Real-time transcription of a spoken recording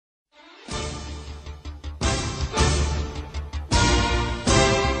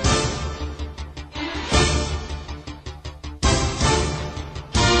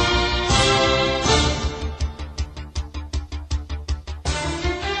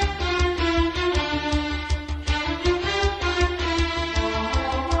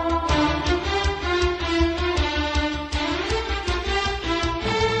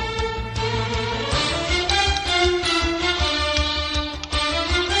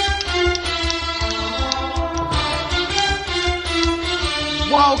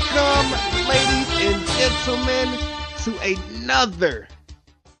Welcome, ladies and gentlemen, to another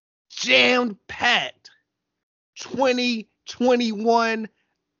jam-packed 2021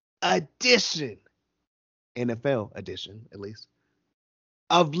 edition, NFL edition at least,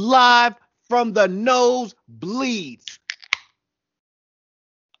 of Live from the Nosebleeds.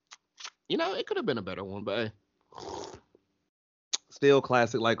 You know, it could have been a better one, but still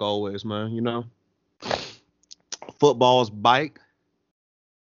classic like always, man, you know. Football's bike.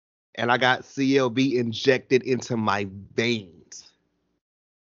 And I got CLB injected into my veins.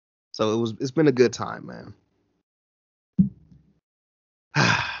 So it's been a good time, man.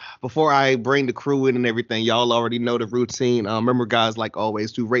 Before I bring the crew in and everything, y'all already know the routine. Remember, guys, like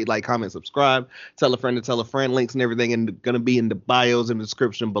always, to rate, like, comment, subscribe, tell a friend to tell a friend. Links and everything going to be in the bios and the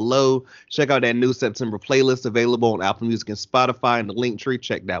description below. Check out that new September playlist available on Apple Music and Spotify and the link tree.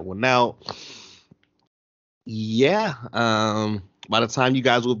 Check that one out. Yeah. By the time you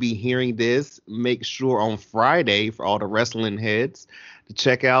guys will be hearing this, make sure on Friday for all the wrestling heads to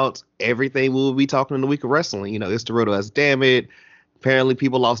check out everything we will be talking in the week of wrestling. You know, it's the Road to Us, damn it. Apparently,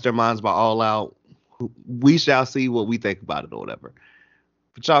 people lost their minds by All Out. We shall see what we think about it or whatever.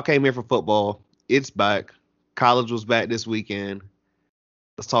 But y'all came here for football. It's back. College was back this weekend.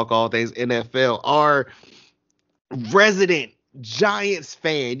 Let's talk all things NFL. Our resident Giants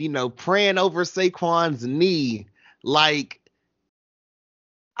fan, you know, praying over Saquon's knee. Like,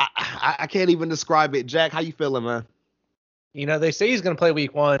 I can't even describe it. Jack, how you feeling, man? You know, they say he's going to play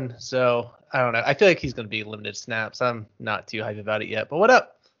week 1, so I don't know. I feel like he's going to be limited snaps. I'm not too hyped about it yet, but what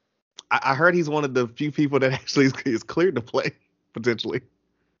up? I heard he's one of the few people that actually is cleared to play, potentially.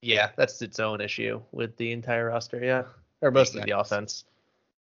 Yeah, that's its own issue with the entire roster, yeah. Or most of the offense.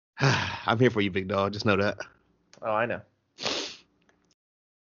 I'm here for you, big dog. Just know that. Oh, I know.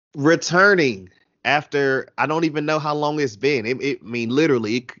 Returning after, I don't even know how long it's been. I mean,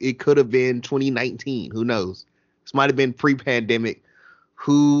 literally, it could have been 2019. Who knows? This might have been pre-pandemic.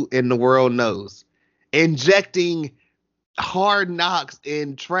 Who in the world knows? Injecting hard knocks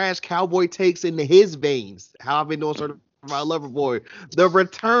and trash cowboy takes into his veins. How I've been doing sort of my lover boy. The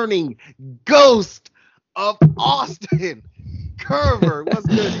returning ghost of Austin. Curver, what's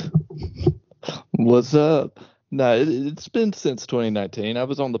good? What's up? No, it's been since 2019. I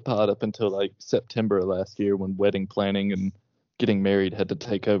was on the pod up until like September of last year when wedding planning and getting married had to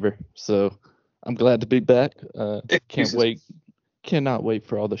take over. So I'm glad to be back. Cannot wait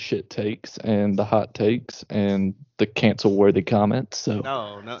for all the shit takes and the hot takes and the cancel worthy comments. So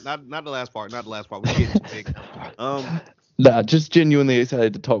no, not the last part. Not the last part. We get big. Nah, just genuinely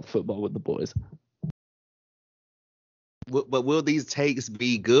excited to talk football with the boys. But will these takes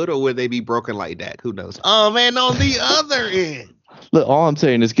be good or will they be broken like that? Who knows? Oh, man, on the other end. Look, all I'm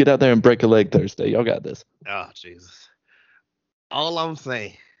saying is get out there and break a leg Thursday. Y'all got this. Oh, Jesus. All I'm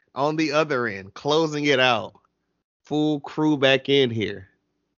saying, on the other end, closing it out, full crew back in here.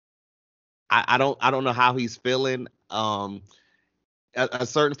 I don't know how he's feeling. A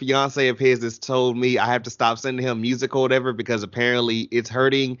certain fiance of his has told me I have to stop sending him music or whatever because apparently it's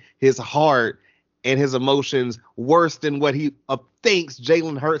hurting his heart and his emotions worse than what he thinks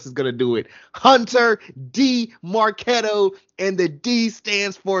Jalen Hurts is going to do it. Hunter D. Marketo, and the D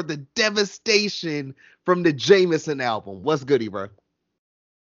stands for the devastation from the Jameson album. What's goody, bro?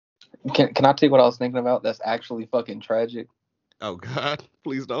 Can I tell you what I was thinking about? That's actually fucking tragic. Oh, God.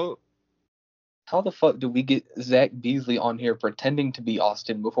 Please don't. How the fuck do we get Zach Beasley on here pretending to be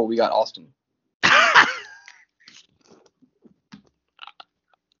Austin before we got Austin?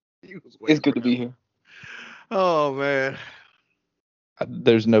 It's good to be here. Oh, man.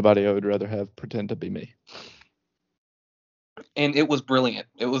 There's nobody I would rather have pretend to be me. And it was brilliant.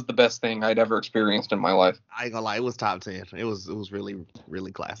 It was the best thing I'd ever experienced in my life. I ain't gonna lie, it was top 10. It was really,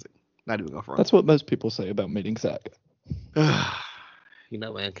 really classic. Not even gonna front. That's what most people say about meeting Zach. You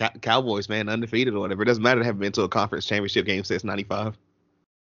know, man, Cowboys, man, undefeated or whatever. It doesn't matter to have been to a conference championship game since 95.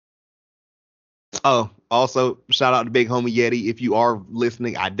 Oh, also, shout out to Big Homie Yeti. If you are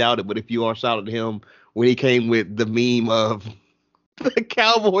listening, I doubt it, but if you are, shout out to him when he came with the meme of the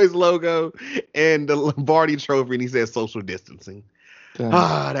Cowboys logo and the Lombardi trophy, and he said social distancing.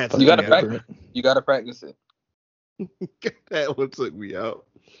 That's you gotta practice. You gotta practice it. That one took me out.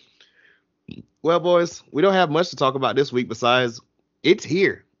 Well, boys, we don't have much to talk about this week besides it's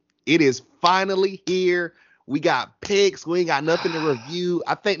here. It is finally here. We got picks. We ain't got nothing to review.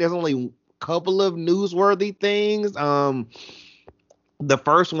 I think there's only a couple of newsworthy things. The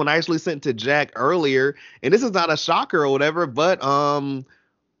first one I actually sent to Jack earlier, and this is not a shocker or whatever, but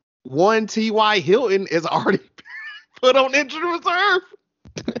one T.Y. Hilton is already put on injured reserve.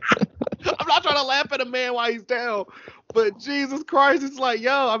 I'm not trying to laugh at a man while he's down, But Jesus Christ, it's like,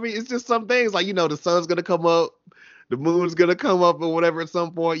 yo, I mean, it's just some things like, the sun's gonna come up, the moon's gonna come up or whatever at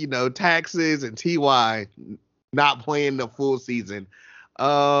some point, taxes and TY not playing the full season.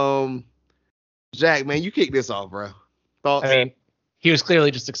 Jack, man, you kick this off, bro. Thoughts? I mean, he was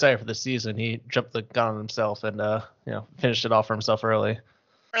clearly just excited for the season. He jumped the gun on himself and finished it off for himself early.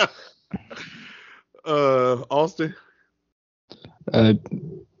 Austin?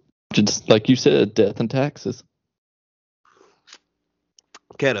 Just like you said, death and taxes.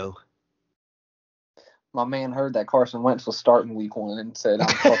 Keto. My man heard that Carson Wentz was starting week 1 and said, I'm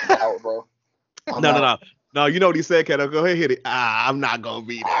fucking out, bro. I'm out. No. No, you know what he said, Keto. Go ahead, hit it. I'm not going to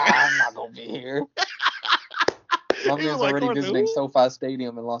be there. I'm not going to be here. My He was man's like, already Carson, visiting who? SoFi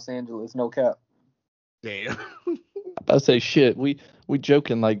Stadium in Los Angeles. No cap. Damn. I say shit. We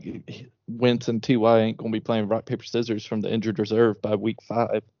joking like Wentz and Ty ain't gonna be playing rock paper scissors from the injured reserve by week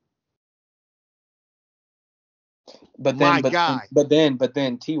 5. But My then, guy. but then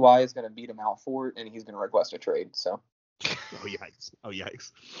Ty is going to beat him out for it, and he's going to request a trade. So, Oh,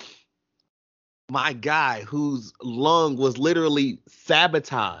 yikes. My guy, whose lung was literally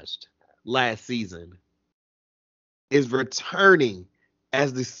sabotaged last season, is returning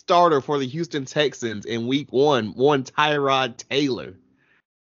as the starter for the Houston Texans in week 1, one Tyrod Taylor.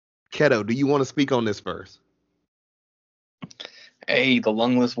 Keto, do you want to speak on this first? hey, the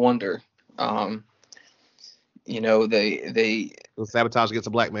lungless wonder. They Sabotage against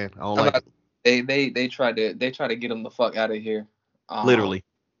a black man. I don't like it. they try to get him the fuck out of here. Literally.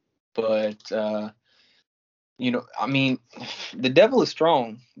 But I mean, the devil is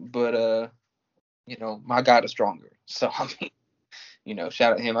strong, but my God is stronger. So I mean,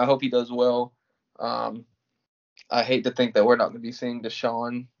 shout out him. I hope he does well. I hate to think that we're not going to be seeing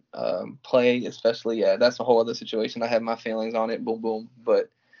Deshaun play, especially. That's a whole other situation. I have my feelings on it. Boom, boom. But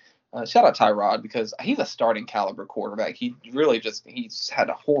shout out Tyrod because he's a starting caliber quarterback. He's had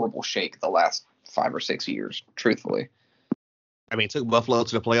a horrible shake the last 5 or 6 years, truthfully. I mean, took Buffalo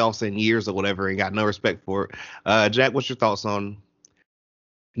to the playoffs in years or whatever and got no respect for it. Jack, what's your thoughts on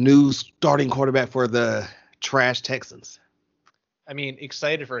new starting quarterback for the trash Texans? I mean,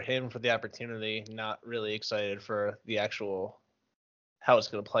 excited for him for the opportunity, not really excited for the actual how it's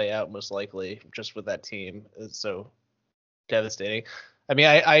going to play out, most likely, just with that team. It's so devastating. I mean,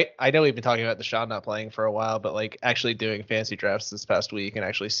 I know we've been talking about Deshaun not playing for a while, but like actually doing fantasy drafts this past week and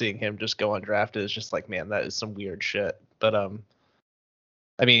actually seeing him just go undrafted is just like, man, that is some weird shit. But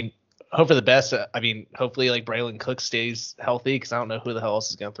I mean, hope for the best. I mean, hopefully like Braylon Cook stays healthy because I don't know who the hell else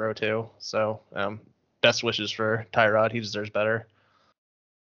is going to throw to. So best wishes for Tyrod. He deserves better.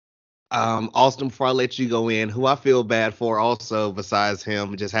 Austin, before I let you go in, who I feel bad for also, besides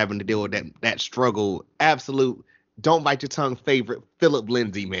him just having to deal with that struggle, absolute don't bite your tongue favorite, Philip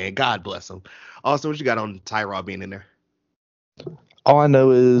Lindsay, man. God bless him. Austin, what you got on Tyrod being in there? All I know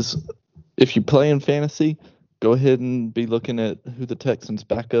is if you play in fantasy, go ahead and be looking at who the Texans'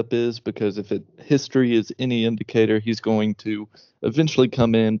 backup is, because if history is any indicator, he's going to eventually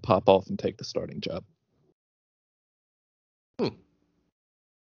come in, pop off, and take the starting job.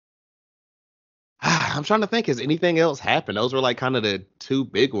 I'm trying to think, has anything else happened? Those were like kind of the two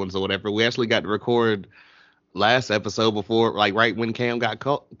big ones or whatever. We actually got to record last episode before, like right when Cam got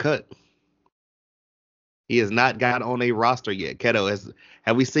cut. He has not got on a roster yet. Keto,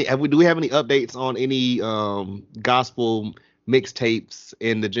 do we have any updates on any gospel mixtapes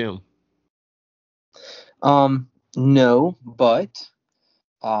in the gym? No, but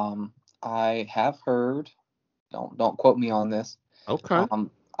I have heard, don't quote me on this. Okay.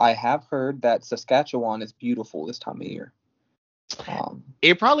 I have heard that Saskatchewan is beautiful this time of year.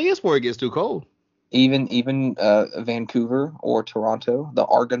 It probably is where it gets too cold. Even Vancouver or Toronto, the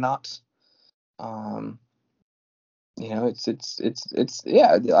Argonauts. It's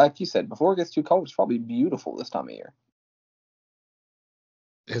yeah, like you said, before it gets too cold, it's probably beautiful this time of year.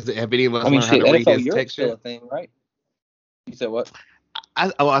 Have any of us learned how to read NFL his Europe's text still yet? a thing, right? You said what?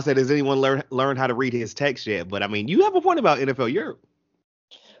 I said, has anyone learned how to read his text yet? But I mean, you have a point about NFL Europe.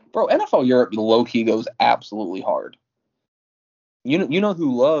 Bro, NFL Europe low key goes absolutely hard. You know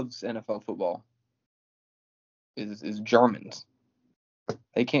who loves NFL football? Is Germans.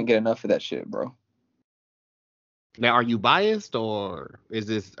 They can't get enough of that shit, bro. Now, are you biased or is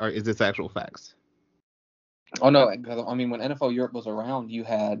this actual facts? Oh no, I mean when NFL Europe was around, you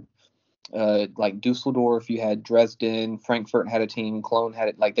had like Dusseldorf, you had Dresden, Frankfurt had a team, Cologne had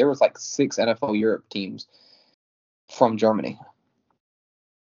it. Like there was like 6 NFL Europe teams from Germany.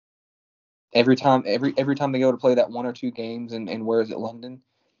 Every time they go to play that 1 or 2 games and where is it, London?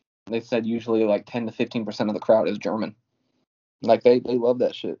 They said usually like 10 to 15% of the crowd is German. Like they love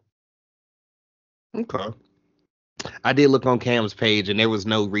that shit. Okay. I did look on Cam's page, and there was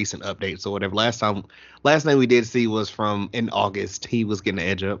no recent updates or whatever. Last thing we did see was from in August. He was getting the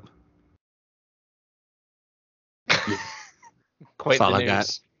edge up. Quite That's all the I got.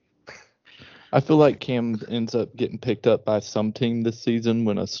 news. I feel like Cam ends up getting picked up by some team this season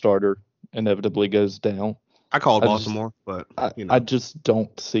when a starter inevitably goes down. I called I just- Baltimore, but I just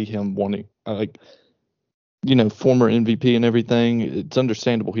don't see him wanting, former MVP and everything. It's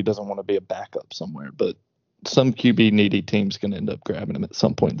understandable he doesn't want to be a backup somewhere, but some QB needy team's going to end up grabbing him at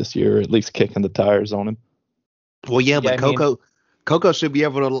some point this year, or at least kicking the tires on him. well, yeah, Yeah, but I mean- Coco should be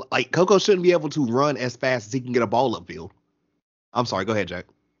able to Coco shouldn't be able to run as fast as he can get a ball upfield. I'm sorry, go ahead, Jack.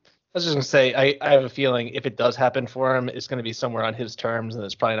 I was just gonna say, I have a feeling if it does happen for him, it's gonna be somewhere on his terms, and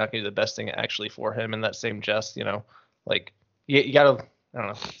it's probably not gonna be the best thing actually for him. In that same jest, you gotta, I don't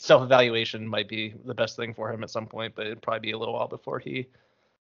know, self-evaluation might be the best thing for him at some point, but it'd probably be a little while before he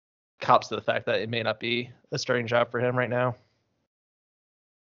cops to the fact that it may not be a starting job for him right now.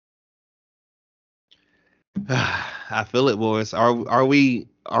 I feel it, boys. Are we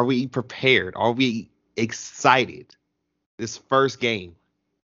prepared? Are we excited? This first game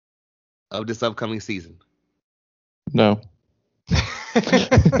of this upcoming season. No.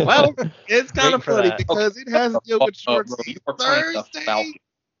 Well, it's kind Waiting of for funny that. because it has to deal with short Bro, season. you are playing the Falcons.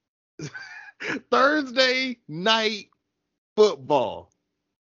 Thursday night football.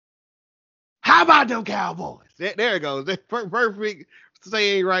 How about them Cowboys? There it goes. Perfect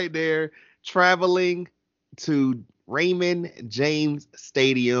saying right there. Traveling to Raymond James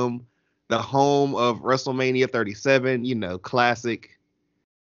Stadium, the home of WrestleMania 37. Classic.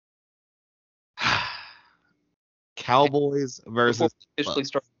 Cowboys Before versus we officially Bucks.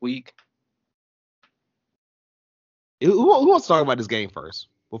 start the week, Who wants to talk about this game first?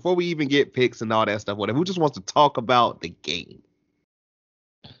 Before we even get picks and all that stuff, whatever. Who just wants to talk about the game?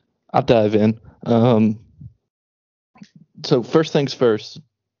 I'll dive in. So first things first,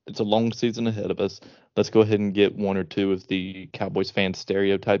 it's a long season ahead of us. Let's go ahead and get one or two of the Cowboys fan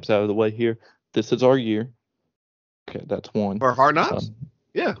stereotypes out of the way here. This is our year. Okay, that's one. For Hard Knocks? Um,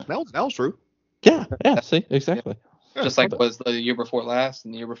 Yeah, that was true. yeah, see, exactly. just like it was the year before last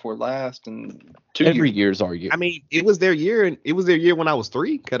and the year before last and 2 Every years. year's our year. I mean, it was their year, and it was their year when I was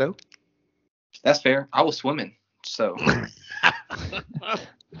 3, kiddo. That's fair. I was swimming, so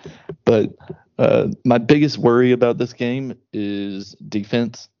But my biggest worry about this game is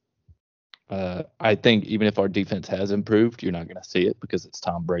defense. I think even if our defense has improved, you're not going to see it because it's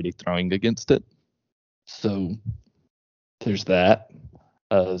Tom Brady throwing against it. So there's that.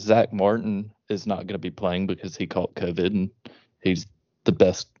 Zach Martin is not going to be playing because he caught COVID, and he's the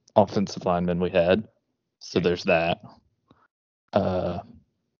best offensive lineman we had. So there's that.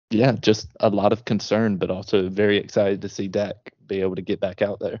 Yeah, just a lot of concern, but also very excited to see Dak be able to get back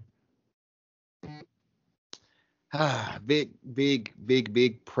out there.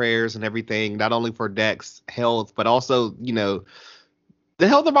 Big prayers and everything, not only for Dak's health, but also, the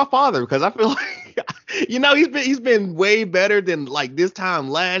health of my father, because I feel like, he's been way better than like this time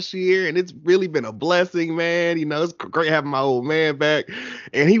last year, and it's really been a blessing, man. It's great having my old man back,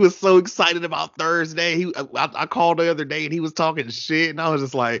 and he was so excited about Thursday. I called the other day, and he was talking shit, and I was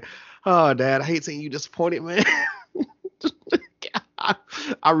just like, oh, Dad, I hate seeing you disappointed, man.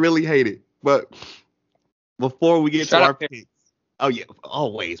 I really hate it, but before we get Shout to our out picks, oh yeah,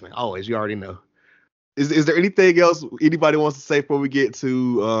 always, man, always. You already know. Is there anything else anybody wants to say before we get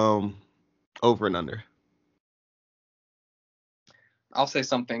to over and under? I'll say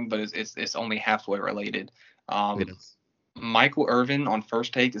something, but it's only halfway related. It is. Michael Irvin on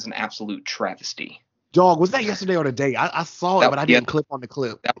First Take is an absolute travesty. Dog, was that yesterday or today? I saw it, That- but I yeah. didn't clip on the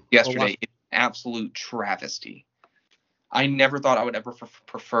clip. That was yesterday. It's an absolute travesty. I never thought I would ever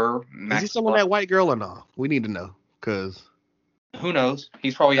prefer Is Max. he still on that white girl or no? We need to know, cause Who knows?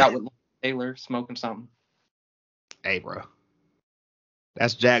 He's probably out with Taylor smoking something. hey, bro,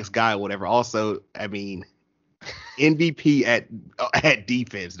 that's Jack's guy, or whatever. Also, I mean, MVP at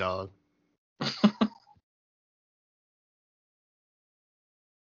defense, dog.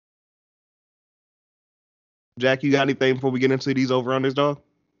 Jack, you got anything before we get into these over-unders, dog?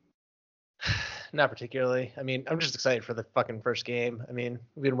 Not particularly. I mean, I'm just excited for the fucking first game. I mean,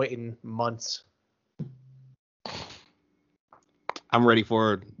 we've been waiting months. I'm ready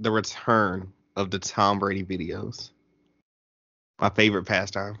for the return of the Tom Brady videos. My favorite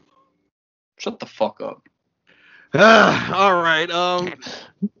pastime. Shut the fuck up. All right.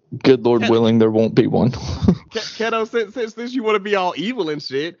 Good Lord willing, there won't be one. Keto, since you want to be all evil and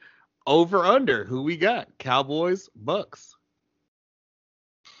shit, over under, who we got? Cowboys, Bucks.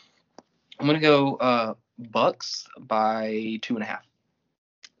 I'm gonna go Bucks by 2.5.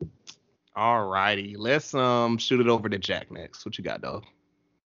 All righty. Let's shoot it over to Jack next. What you got, dog?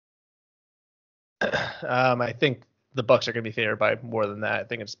 I think the Bucks are going to be favored by more than that. I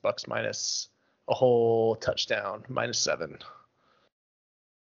think it's Bucks minus a whole touchdown, -7.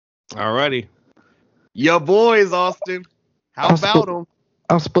 All righty. Your boys, Austin. How about them?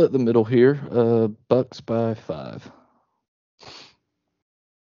 I'll split the middle here. Bucks by 5.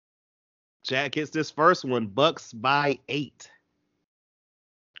 Jack hits this first one. Bucks by 8.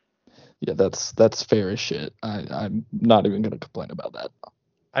 Yeah, that's fair as shit. I'm not even gonna complain about that.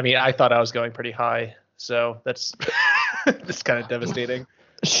 I mean, I thought I was going pretty high, so that's that's kind of devastating.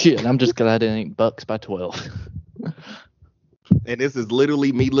 Shit, I'm just glad it ain't Bucks by 12. And this is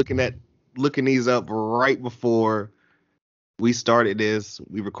literally me looking these up right before we started this.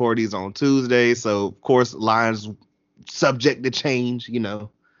 We record these on Tuesday, so of course lines subject to change, you know.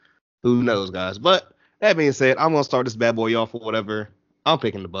 Who knows, guys? But that being said, I'm gonna start this bad boy off for whatever. I'm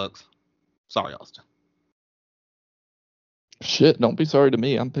picking the Bucks. Sorry, Austin. Shit, don't be sorry to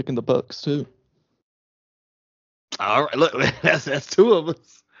me. I'm picking the Bucks too. All right, look, that's two of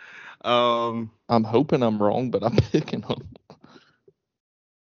us. I'm hoping I'm wrong, but I'm picking them.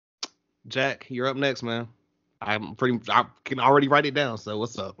 Jack, you're up next, man. I can already write it down. So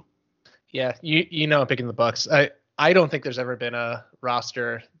what's up? Yeah, you know I'm picking the Bucks. I don't think there's ever been a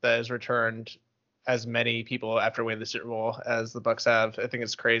roster that has returned as many people after winning the Super Bowl as the Bucks have. I think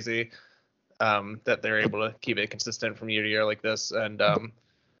it's crazy that they're able to keep it consistent from year to year like this. And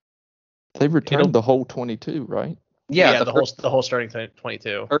they've returned the whole 22, right? Yeah, the whole starting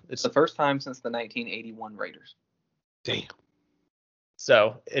 22. It's the first time since the 1981 Raiders. Damn.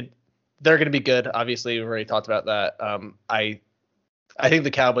 So they're going to be good. Obviously, we've already talked about that. I think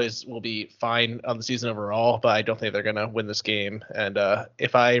the Cowboys will be fine on the season overall, but I don't think they're going to win this game. And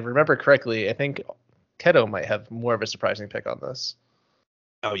if I remember correctly, I think Keto might have more of a surprising pick on this.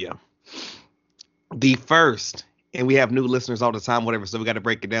 Oh, yeah. The first, and we have new listeners all the time, whatever, so we got to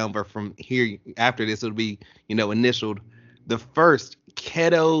break it down. But from here, after this, it'll be, initialed. The first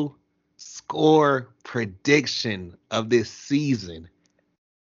Keto score prediction of this season.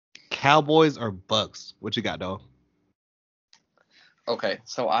 Cowboys or Bucks? What you got, dog? Okay,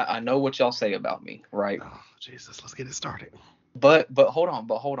 so I know what y'all say about me, right? Oh, Jesus, let's get it started. But hold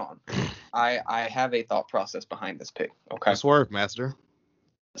on. I have a thought process behind this pick. Okay. Swerve, master.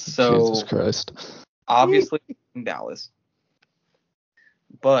 So Jesus Christ. Obviously Dallas.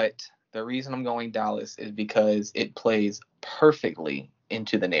 But the reason I'm going Dallas is because it plays perfectly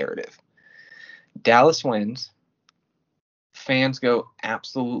into the narrative. Dallas wins. Fans go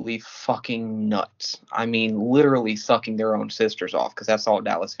absolutely fucking nuts. I mean, literally sucking their own sisters off, because that's all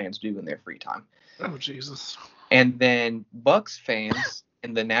Dallas fans do in their free time. Oh, Jesus. And then Bucks fans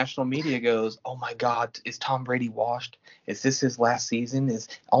and the national media goes, oh my God, is Tom Brady washed? Is this his last season?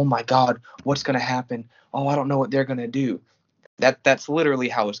 Oh my God, what's going to happen? Oh, I don't know what they're going to do. That's literally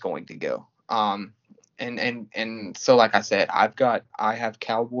how it's going to go. And so, like I said, I have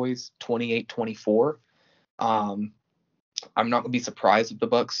Cowboys 28-24. I'm not going to be surprised if the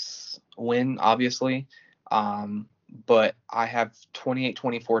Bucks win, obviously. But I have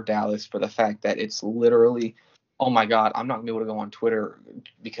 28-24 Dallas for the fact that it's literally, oh my God, I'm not going to be able to go on Twitter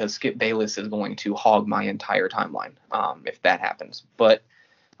because Skip Bayless is going to hog my entire timeline if that happens. But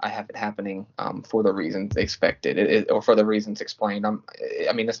I have it happening for the reasons expected or for the reasons explained.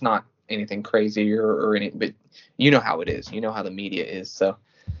 I mean, it's not anything crazy or anything, but you know how it is. You know how the media is. So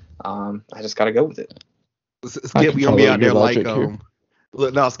I just got to go with it. Skip gonna be out there like Skip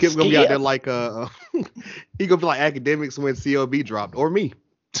gonna be out there like he gonna be like academics when CLB dropped, or me.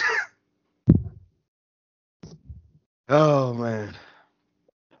 Oh man.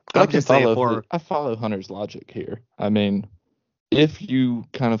 I follow Hunter's logic here. I mean, if you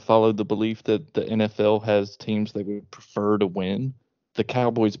kind of follow the belief that the NFL has teams they would prefer to win, the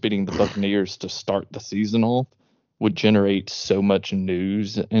Cowboys beating the Buccaneers to start the season off would generate so much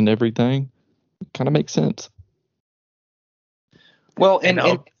news and everything. Kind of makes sense. Well, and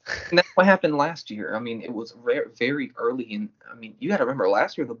that's what happened last year. I mean, it was very early in. I mean, you got to remember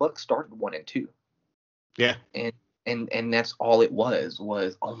last year the Bucks started 1-2. Yeah. And that's all it was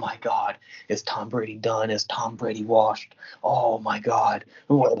oh my God, is Tom Brady done? Is Tom Brady washed? Oh my God.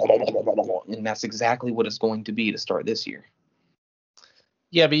 And that's exactly what it's going to be to start this year.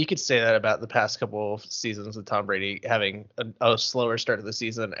 Yeah, but you could say that about the past couple of seasons with Tom Brady having a slower start of the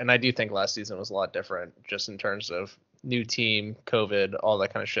season. And I do think last season was a lot different just in terms of new team, COVID, all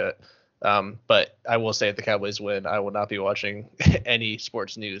that kind of shit. But I will say if the Cowboys win, I will not be watching any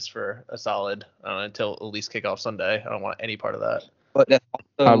sports news for a solid until at least kickoff Sunday. I don't want any part of that. But that's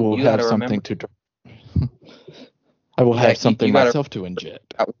also, I will have something to I will have something myself to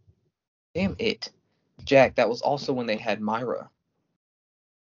inject. Damn it. Jack, that was also when they had Myra.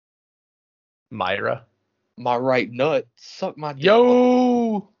 Myra. My right nut. Suck my dick.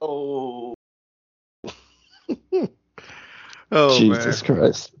 Yo. Oh. Oh Jesus man.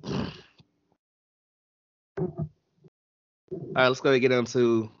 Christ. All right, let's go ahead and get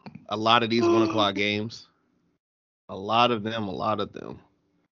into a lot of these 1 o'clock games. A lot of them.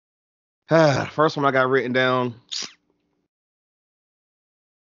 First one I got written down.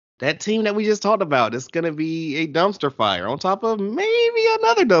 That team that we just talked about, it's going to be a dumpster fire on top of maybe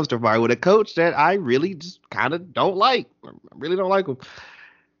another dumpster fire with a coach that I really just kind of don't like. I really don't like him.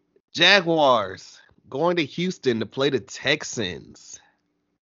 Jaguars going to Houston to play the Texans.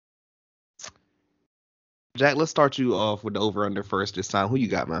 Jack, let's start you off with the over-under first this time. Who you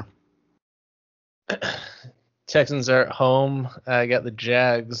got, man? Texans are at home. I got the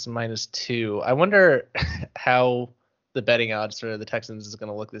Jags -2. I wonder how the betting odds for the Texans is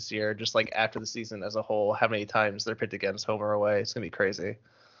going to look this year, just like after the season as a whole, how many times they're picked against home or away. It's going to be crazy.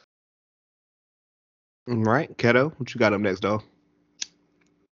 All right, Keto, what you got up next, though?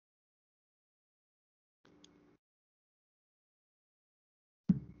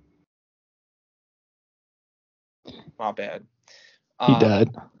 My bad. He died.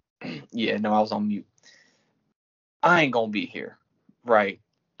 Yeah, no, I was on mute. I ain't gonna be here, right?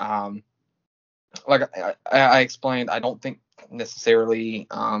 Like I explained, I don't think necessarily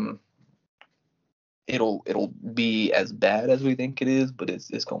it'll be as bad as we think it is, but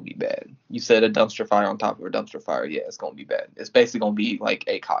it's gonna be bad. You said a dumpster fire on top of a dumpster fire. Yeah, it's gonna be bad. It's basically gonna be like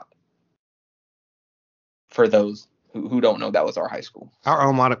ACOT. For those who don't know, that was our high school. Our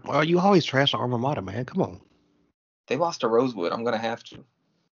alma mater. Oh, you always trash our alma mater, man. Come on. They lost to Rosewood. I'm gonna have to.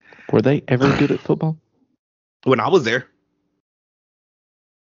 Were they ever good at football? When I was there,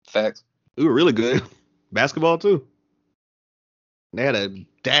 Facts. we were really good. Basketball, too. They had a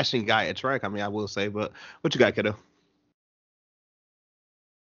dashing guy at track, I mean, I will say. But what you got, Keto?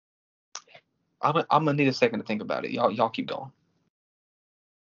 I'm gonna need a second to think about it. Y'all keep going.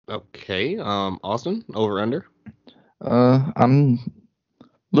 Okay. Austin, over under. I'm a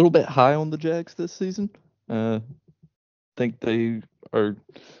little bit high on the Jags this season. Think they are.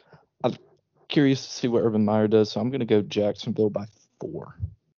 I'm curious to see what Urban Meyer does, so I'm going to go Jacksonville by 4.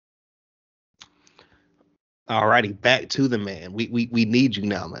 All righty, back to the man. We need you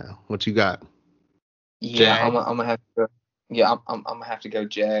now, man. What you got? Yeah, Jag. I'm gonna have to. Yeah, I'm gonna have to go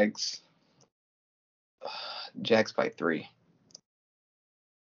Jags. Jags by 3.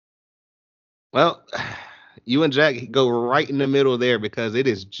 Well, you and Jack go right in the middle there because it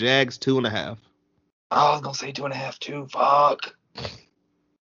is Jags 2.5. Oh, I was gonna say 2.5 too. Fuck.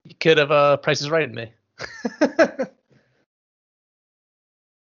 You could have Price is Right in me.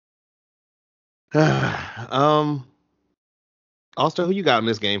 Austin, who you got in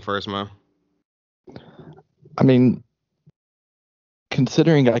this game first, man? I mean,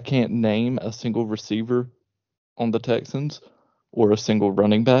 considering I can't name a single receiver on the Texans or a single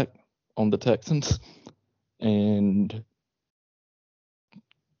running back on the Texans, and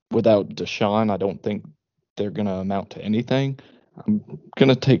without Deshaun, I don't think they're going to amount to anything. I'm going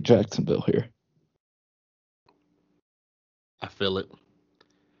to take Jacksonville here. I feel it.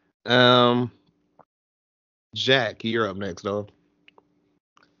 Jack, you're up next, though.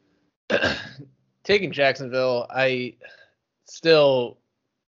 Taking Jacksonville, I still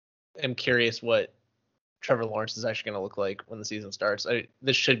am curious what Trevor Lawrence is actually going to look like when the season starts.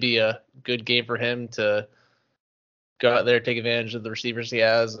 This should be a good game for him to go out there, take advantage of the receivers he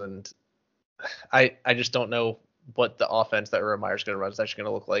has, and I just don't know what the offense that Urban Meyer's going to run is actually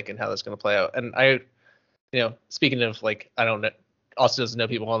going to look like and how that's going to play out. And speaking of like, I don't know, also doesn't know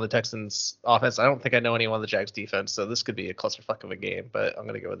people on the Texans offense. I don't think I know anyone on the Jags defense, so this could be a clusterfuck of a game, but I'm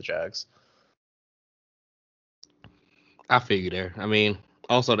going to go with the Jags. I figure there. I mean,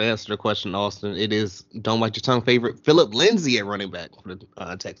 also to answer the question, Austin, it is don't bite your tongue favorite Philip Lindsay at running back for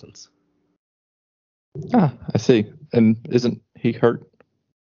the Texans. Ah, I see. And isn't he hurt?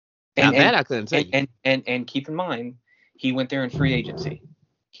 Now that I couldn't tell you. And keep in mind, he went there in free agency.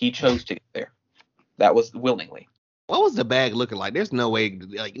 He chose to get there. That was willingly. What was the bag looking like? There's no way.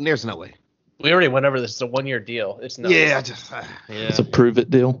 There's no way. We already went over this. It's a 1-year deal. It's not. Yeah, It's a prove it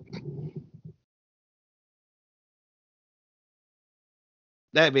deal.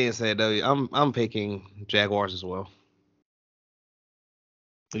 That being said, though, I'm picking Jaguars as well.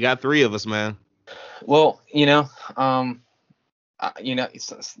 We got 3 of us, man. Well, I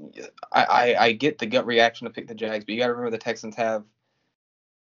get the gut reaction to pick the Jags, but you got to remember the Texans have.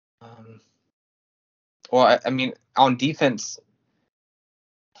 Well, I mean, on defense.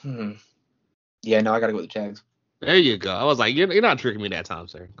 Yeah, no, I got to go with the Jags. There you go. I was like, you're not tricking me that time,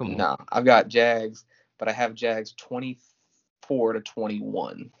 sir. Come on. Nah, I've got Jags, but I have Jags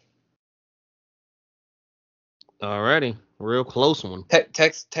 24-21. Alrighty. Real close one.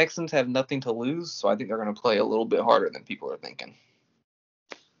 Texans have nothing to lose, so I think they're going to play a little bit harder than people are thinking.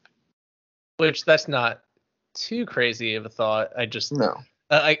 Which that's not too crazy of a thought. I just No.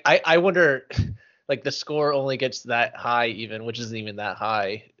 I wonder, like the score only gets that high even, which isn't even that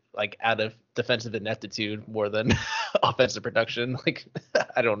high, like out of defensive ineptitude more than offensive production. Like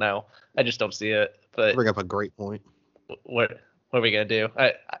I don't know. I just don't see it. But Bring up a great point. what are we gonna do?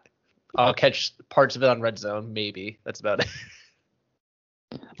 I'll catch parts of it on Red Zone, maybe. That's about it.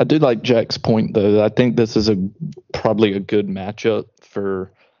 I do like Jack's point, though. I think this is probably a good matchup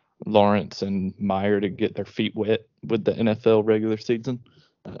for Lawrence and Meyer to get their feet wet with the NFL regular season.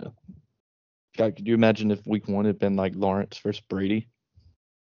 God, could you imagine if week 1 had been like Lawrence versus Brady?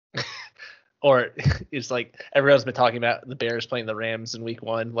 Or it's like everyone's been talking about the Bears playing the Rams in week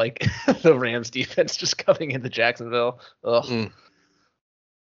 1, like the Rams defense just coming into Jacksonville. Ugh.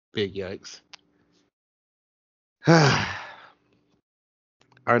 Big yikes.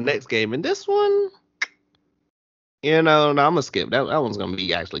 Our next game, and this one, I'm gonna skip. That one's gonna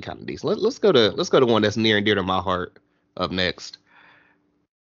be actually kind of decent. Let's go to one that's near and dear to my heart up next.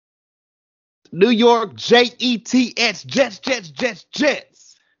 New York Jets, Jets.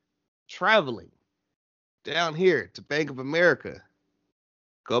 Traveling down here to Bank of America.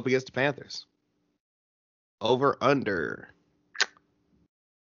 Go up against the Panthers. Over, under.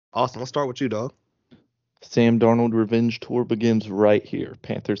 Austin, let's start with you, dog. Sam Darnold revenge tour begins right here.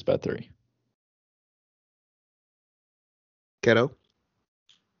 Panthers by 3. Keto.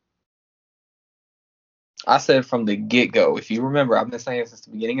 I said from the get-go, if you remember, I've been saying since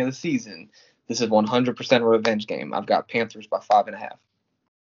the beginning of the season, this is 100% a revenge game. I've got Panthers by 5.5.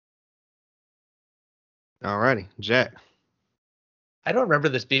 Alrighty, Jack. I don't remember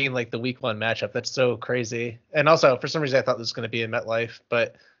this being like the week 1 matchup. That's so crazy. And also, for some reason, I thought this was going to be in MetLife.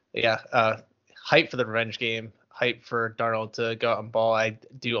 But yeah, hype for the revenge game. Hype for Darnold to go out and ball. I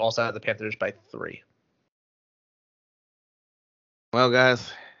do also have the Panthers by 3. Well,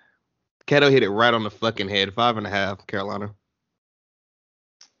 guys, Keto hit it right on the fucking head. 5.5, Carolina.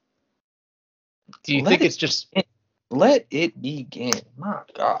 Do you think it's just... Let it begin. My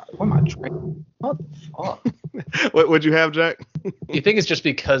God. What am I drinking? What the fuck? What'd you have, Jack? You think it's just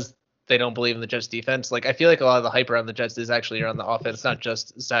because they don't believe in the Jets defense? Like, I feel like a lot of the hype around the Jets is actually around the offense, not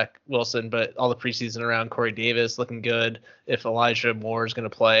just Zach Wilson, but all the preseason around Corey Davis looking good. If Elijah Moore is going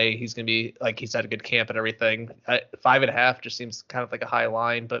to play, he's going to be like, he's had a good camp and everything. 5.5 just seems kind of like a high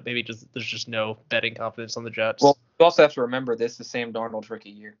line, but maybe there's just no betting confidence on the Jets. Well, you also have to remember this is Sam Darnold's rookie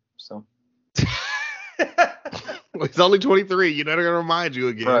year, so. He's only 23. You're not going to remind you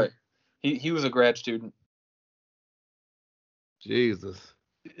again. Right. He was a grad student. Jesus.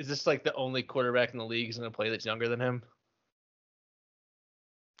 Is this like the only quarterback in the league who's going to play that's younger than him?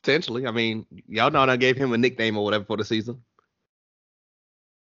 Potentially. I mean, y'all know I gave him a nickname or whatever for the season.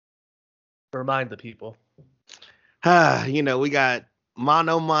 Remind the people. We got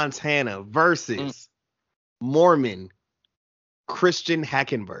Mono Montana versus Mormon Christian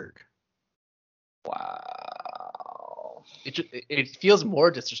Hackenberg. Wow. It feels more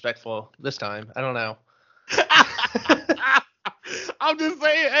disrespectful this time. I don't know. I'm just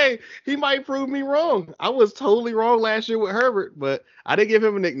saying, hey, he might prove me wrong. I was totally wrong last year with Herbert, but I didn't give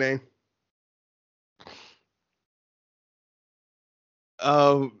him a nickname.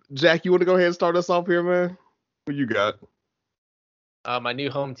 Jack, you want to go ahead and start us off here, man? What you got? My new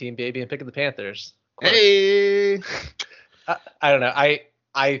home team, baby. I'm picking the Panthers. Hey. I don't know.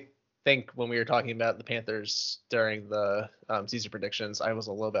 I think when we were talking about the Panthers during the season predictions, I was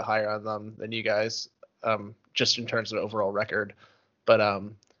a little bit higher on them than you guys, just in terms of overall record. But I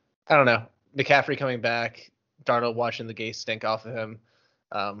don't know. McCaffrey coming back, Darnold watching the Gase stink off of him.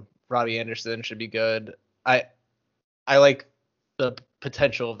 Robbie Anderson should be good. I like the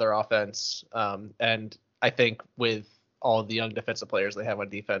potential of their offense, and I think with all the young defensive players they have on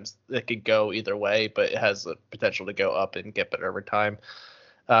defense, it could go either way, but it has the potential to go up and get better over time.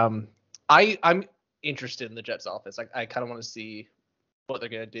 I'm interested in the Jets offense. I kind of want to see what they're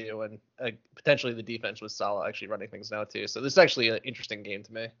going to do, and potentially the defense with Salah actually running things now too. So this is actually an interesting game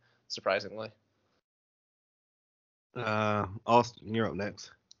to me, surprisingly. Austin, you're up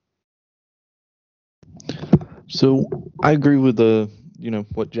next. So I agree with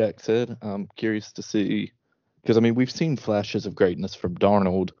what Jack said. I'm curious to see, because we've seen flashes of greatness from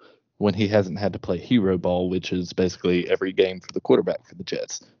Darnold when he hasn't had to play hero ball, which is basically every game for the quarterback for the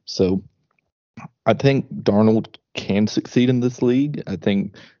Jets. So I think Darnold can succeed in this league. I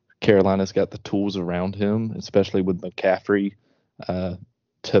think Carolina's got the tools around him, especially with McCaffrey,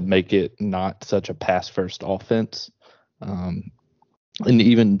 to make it not such a pass-first offense. And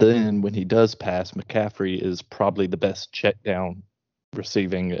even then, when he does pass, McCaffrey is probably the best check down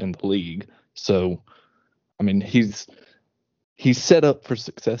receiving in the league. So, I mean, he's set up for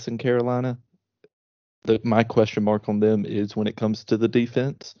success in Carolina. My question mark on them is when it comes to the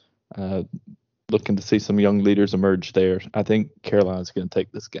defense. Looking to see some young leaders emerge there. I think Carolina's going to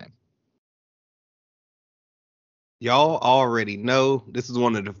take this game. Y'all already know this is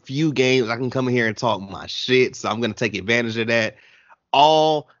one of the few games I can come in here and talk my shit, so I'm going to take advantage of that.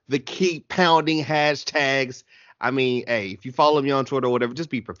 All the keep pounding hashtags. I mean, hey, if you follow me on Twitter or whatever, just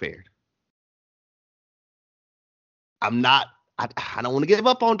be prepared. I don't want to give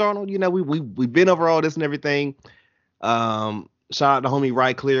up on Darnold. You know, we've been over all this and everything. Shout out to homie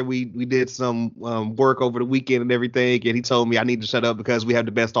Right Clear. We did some work over the weekend and everything, and he told me I need to shut up because we have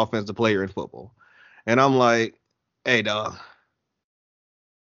the best offensive player in football. And I'm like, hey, dog.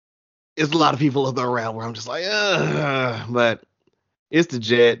 It's a lot of people around where I'm just like, but it's the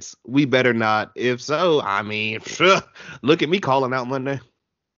Jets. We better not. If so, I mean, look at me calling out Monday.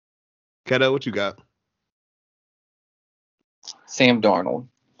 Keto, what you got? Sam Darnold,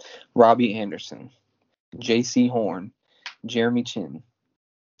 Robbie Anderson, J.C. Horn, Jeremy Chin.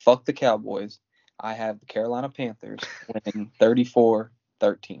 Fuck the Cowboys. I have the Carolina Panthers winning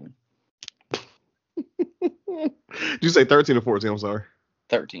 34-13. Did you say 13 or 14? I'm sorry.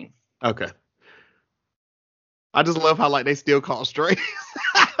 13. Okay. I just love how like they still call straight.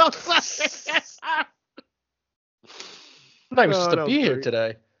 I'm not even supposed to be here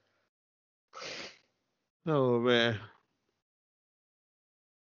today. Oh man.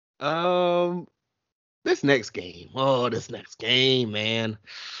 This next game. Oh, this next game, man.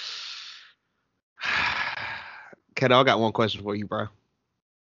 Keto, I got one question for you, bro.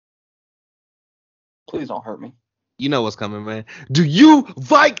 Please don't hurt me. You know what's coming, man. Do you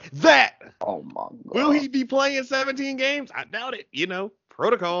like that? Oh my God. Will he be playing 17 games? I doubt it. You know,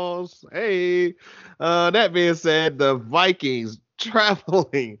 protocols. Hey. That being said, the Vikings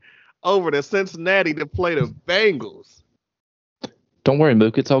traveling over to Cincinnati to play the Bengals. Don't worry,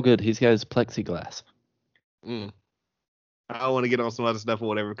 Mook. It's all good. He's got his plexiglass. I don't want to get on some other stuff or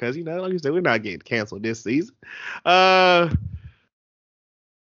whatever because, you know, like you said, we're not getting canceled this season.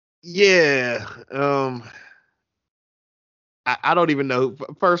 Yeah. I don't even know.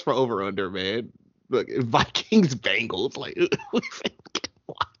 First for over under, man. Look, Vikings Bengals. Like,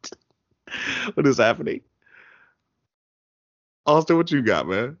 what? What is happening? Austin, what you got,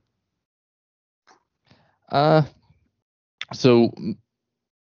 man? So,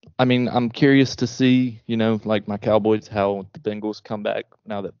 I mean, I'm curious to see, you know, like my Cowboys, how the Bengals come back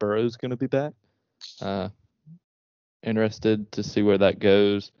now that Burrow's going to be back. Interested to see where that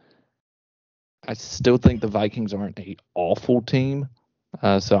goes. I still think the Vikings aren't an awful team,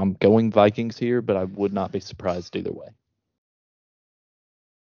 so I'm going Vikings here, but I would not be surprised either way.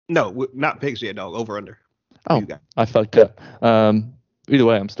 No, not picks yet, dog. Over under. Oh, I fucked up. Either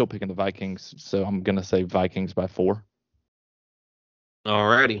way, I'm still picking the Vikings, so I'm going to say Vikings by 4.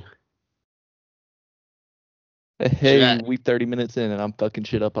 Alrighty. Hey, Jack. We 30 minutes in, and I'm fucking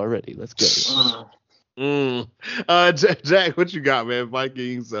shit up already. Let's go. Jack, what you got, man?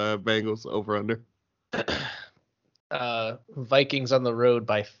 Vikings, Bengals, over under. Vikings on the road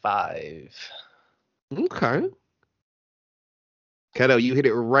by 5. Okay. Keto, you hit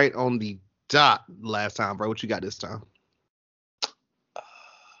it right on the dot last time, bro. What you got this time?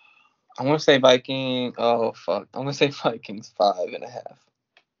 I want to say Vikings. Oh fuck! I'm gonna say Vikings 5.5.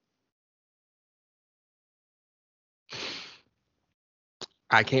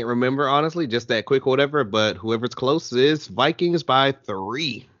 I can't remember, honestly, just that quick or whatever, but whoever's close is Vikings by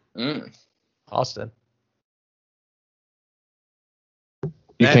 3. Austin.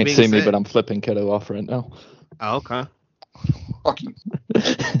 You can't see me, but I'm flipping Keto off right now. Oh, okay. Fuck you.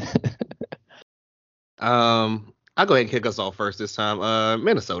 I'll go ahead and kick us off first this time.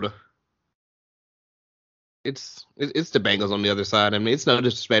 Minnesota. It's the Bengals on the other side. I mean, it's no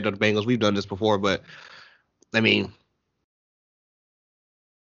disrespect to the Bengals. We've done this before, but I mean,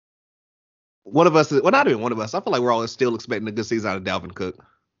 one of us, not even one of us. I feel like we're all still expecting a good season out of Dalvin Cook.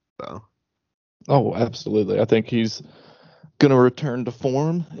 So. Oh, absolutely. I think he's gonna return to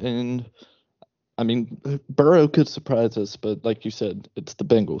form, and I mean, Burrow could surprise us, but like you said, it's the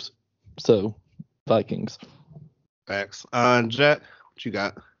Bengals, so Vikings. Facts. Jet, what you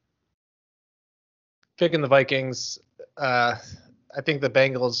got? Picking the Vikings. I think the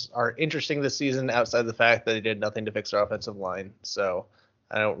Bengals are interesting this season outside the fact that they did nothing to fix their offensive line. So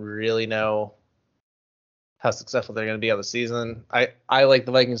I don't really know how successful they're going to be on the season. I like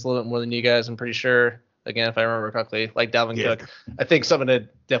the Vikings a little bit more than you guys. I'm pretty sure. Again, if I remember correctly, like Dalvin Cook. I think something to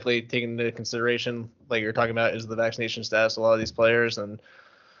definitely take into consideration, like you're talking about, is the vaccination status of a lot of these players, and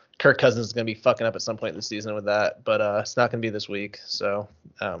Kirk Cousins is going to be fucking up at some point this season with that, but it's not going to be this week. So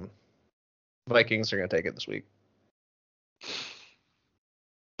Vikings are going to take it this week.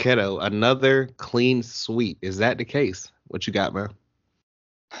 Keto, another clean sweep. Is that the case? What you got, man?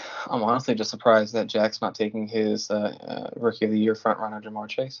 I'm honestly just surprised that Jack's not taking his Rookie of the Year front runner, Jamar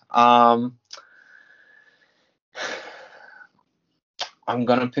Chase. I'm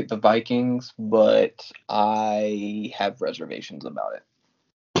going to pick the Vikings, but I have reservations about it.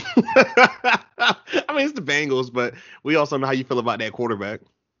 I mean, it's the Bengals, but we also know how you feel about that quarterback.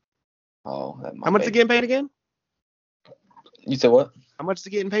 Oh, how much is he getting paid again? You said what? How much is he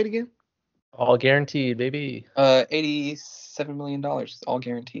getting paid again? All guaranteed, baby. $87 million, all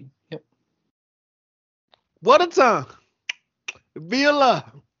guaranteed. Yep. What a time.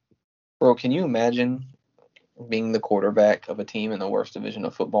 Villa. Bro, can you imagine being the quarterback of a team in the worst division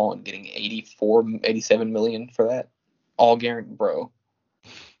of football and getting 87 million for that? All guaranteed, bro.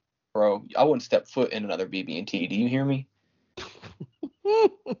 Bro, I wouldn't step foot in another BB&T. Do you hear me?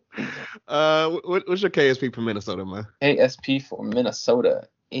 What's your KSP for Minnesota, man? KSP for Minnesota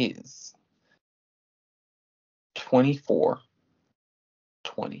is 24-20.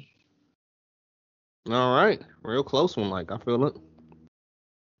 All right. Real close one, like I feel it.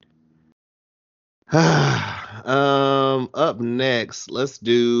 Up next, let's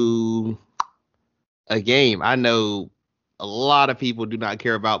do a game I know a lot of people do not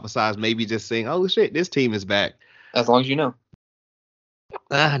care about, besides maybe just saying, oh shit, this team is back. As long as you know.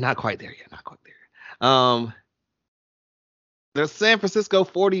 Not quite there yet. Not quite there. The San Francisco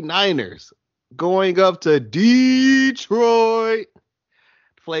 49ers going up to Detroit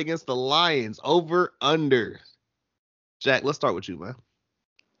to play against the Lions. Over under. Jack, let's start with you, man.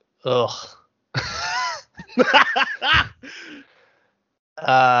 Ugh.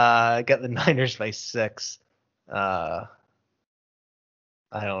 I got the Niners by 6.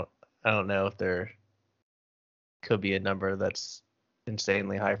 I don't know if there could be a number that's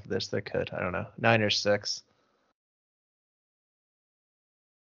insanely high for this. There could. I don't know. Niners 6.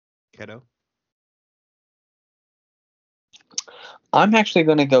 Keto. I'm actually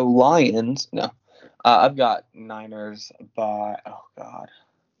going to go Lions. No. I've got Niners by, oh God.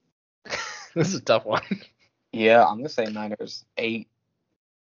 This is a tough one. Yeah, I'm going to say Niners 8.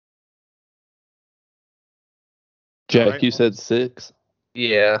 Jack, All right. you said 6.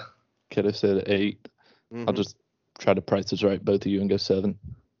 Yeah. Keto said 8. Mm-hmm. I'll just try to price this right, both of you, and go 7.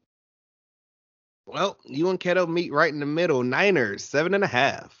 Well, you and Keto meet right in the middle. Niners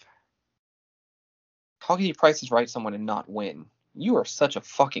 7.5. How can you price this right someone and not win? You are such a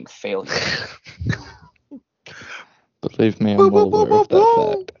fucking failure. Believe me, I'm well aware of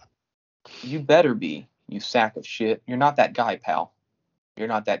that fact. You better be, you sack of shit. You're not that guy, pal. You're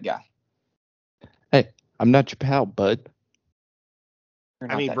not that guy. Hey, I'm not your pal, bud.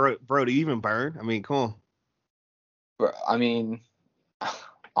 I mean, bro, do you even burn? I mean, come on. Bro, I mean,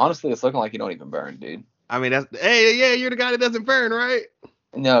 honestly, it's looking like you don't even burn, dude. I mean, you're the guy that doesn't burn, right?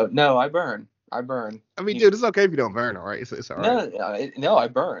 No, I burn. I mean, dude, it's okay if you don't burn, all right? It's all right. No, I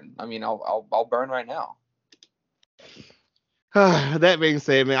burn. I mean, I'll burn right now. That being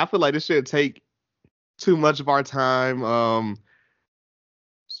said, man, I feel like this should take too much of our time.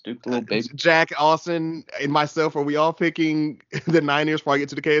 Stupid little baby. Jack, Austin, and myself, are we all picking the Niners before I get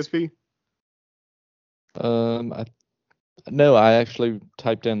to the KSP? No, I actually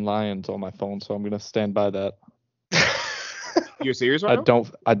typed in Lions on my phone, so I'm gonna stand by that. You're serious right now?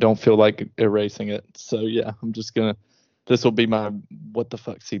 I don't feel like erasing it. So yeah, I'm just gonna. This will be my what the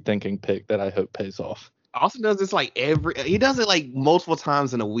fuck's he thinking pick that I hope pays off. Austin does this he does it like multiple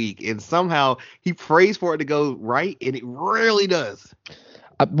times in a week, and somehow he prays for it to go right, and it rarely does.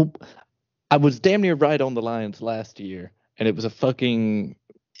 I was damn near right on the Lions last year, and it was a fucking.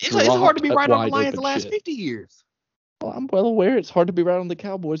 It's hard to be right on the Lions the last 50 years. Well, I'm well aware it's hard to be right on the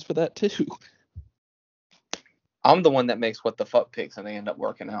Cowboys for that too. I'm the one that makes what the fuck picks, and they end up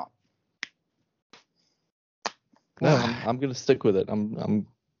working out. No, I'm gonna stick with it. I'm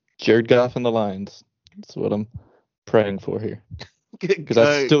Jared Goff and the Lions. That's what I'm praying for here. Because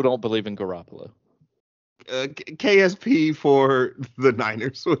I still don't believe in Garoppolo. KSP for the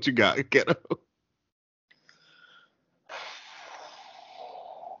Niners. What you got, Keto?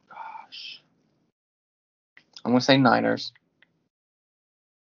 Oh, gosh. I'm going to say Niners.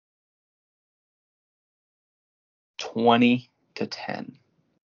 20-10. A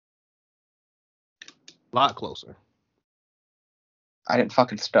lot closer. I didn't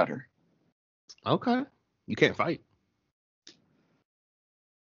fucking stutter. Okay. You can't fight.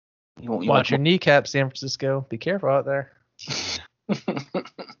 Watch your kneecap, San Francisco. Be careful out there.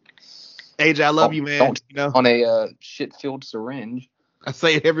 AJ, I love you, man. Don't you know on a shit-filled syringe. I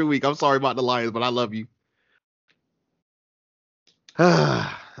say it every week. I'm sorry about the Lions, but I love you.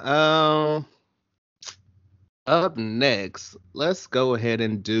 Up next, let's go ahead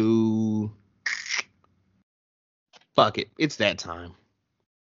and do. Fuck it. It's that time.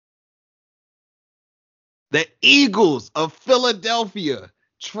 The Eagles of Philadelphia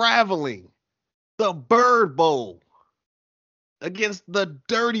traveling the Bird Bowl against the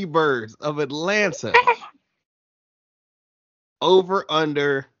Dirty Birds of Atlanta. Over,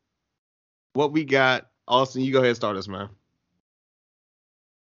 under, what we got. Austin, you go ahead and start us, man.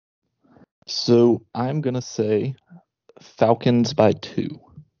 So I'm going to say Falcons by 2.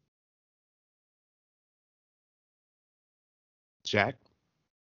 Jack?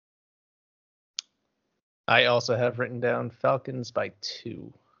 I also have written down Falcons by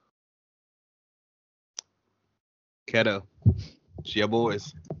 2. Keto. It's your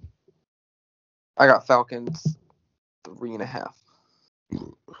boys. I got Falcons 3.5.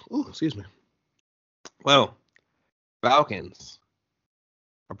 Ooh, excuse me. Well, Falcons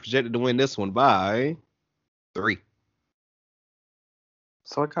are projected to win this one by 3.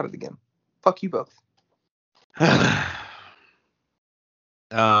 So I got it again. Fuck you both.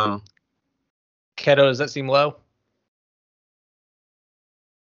 Keto, does that seem low?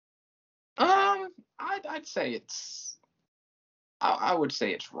 I'd say it's. I would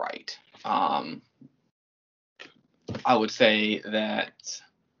say it's right. I would say that.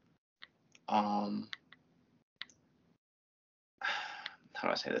 How do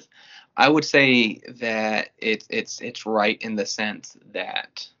I say this? I would say that it's right in the sense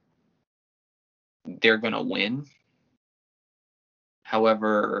that they're gonna win.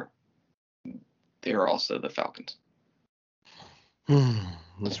 However, they're also the Falcons.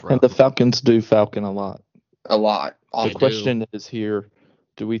 That's right. And the Falcons do Falcon a lot. A lot. The question is here,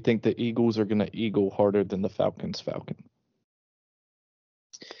 do we think the Eagles are going to eagle harder than the Falcons Falcon?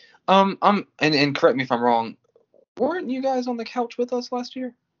 And correct me if I'm wrong. Weren't you guys on the couch with us last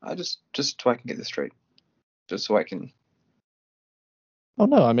year? I just so I can get this straight. Just so I can. Oh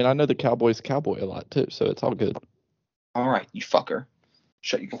no, I mean I know the Cowboys cowboy a lot too, so it's all good. All right, you fucker.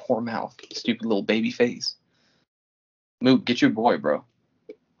 Shut your whore mouth, stupid little baby face. Moot, get your boy, bro.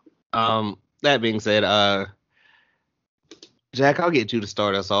 That being said, Jack, I'll get you to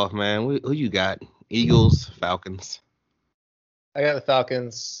start us off, man. Who you got? Eagles, Falcons. I got the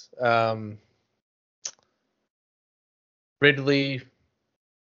Falcons. Ridley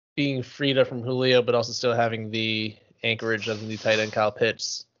being freed up from Julio, but also still having the anchorage of the new tight end Kyle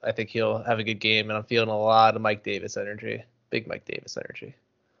Pitts. I think he'll have a good game, and I'm feeling a lot of Mike Davis energy. Big Mike Davis energy.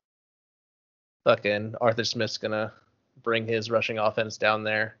 Fucking Arthur Smith's gonna bring his rushing offense down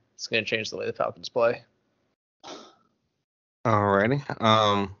there. It's gonna change the way the Falcons play. Alrighty.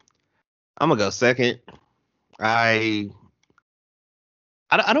 I'm gonna go second. I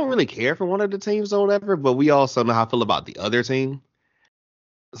don't really care for one of the teams or whatever, but we also know how I feel about the other team.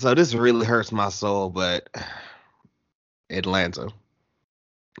 So this really hurts my soul, but Atlanta.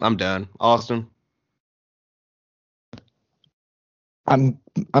 I'm done. Austin. I'm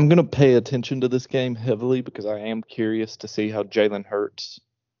gonna pay attention to this game heavily because I am curious to see how Jalen Hurts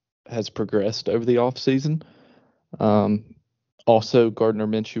has progressed over the offseason. Also, Gardner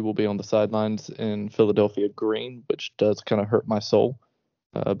Minshew will be on the sidelines in Philadelphia green, which does kind of hurt my soul,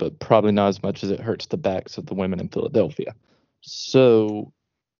 but probably not as much as it hurts the backs of the women in Philadelphia. So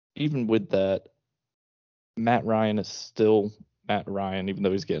even with that, Matt Ryan is still Matt Ryan, even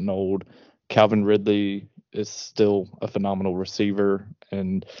though he's getting old. Calvin Ridley is still a phenomenal receiver,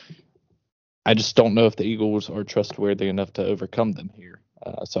 and I just don't know if the Eagles are trustworthy enough to overcome them here.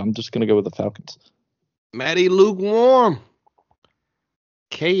 So I'm just going to go with the Falcons. Matty lukewarm.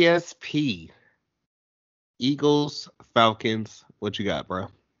 KSP. Eagles, Falcons. What you got, bro?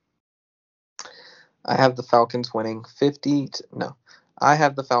 I have the Falcons winning 50. I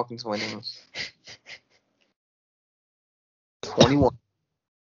have the Falcons winning 21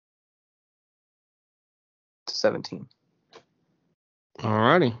 to 17.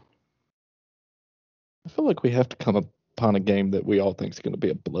 Alrighty. I feel like we have to come upon a game that we all think is going to be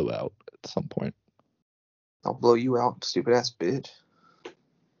a blowout at some point. I'll blow you out, stupid ass bitch.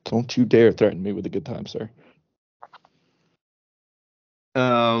 Don't you dare threaten me with a good time, sir.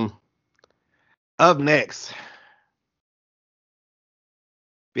 Up next,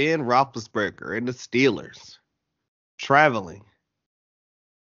 Ben Roethlisberger and the Steelers traveling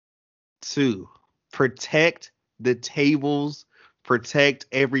to protect the tables, protect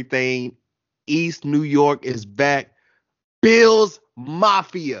everything East New York is back. Bills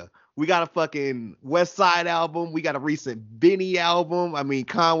Mafia. We got a fucking West Side album. We got a recent Benny album. I mean,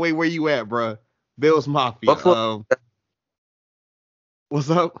 Conway, where you at, bro? Bills Mafia. Buffalo. What's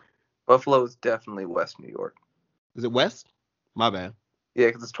up? Buffalo is definitely West New York. Is it West? My bad. Yeah,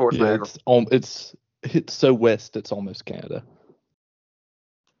 because it's towards Yeah, Niagara. it's so west, it's almost Canada.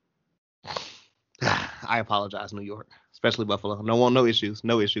 I apologize, New York, especially Buffalo. No issues.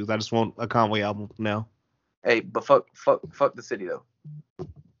 No issues. I just want a Conway album now. Hey, but fuck the city though.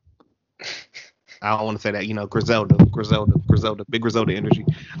 I don't want to say that. You know, Griselda, big Griselda energy.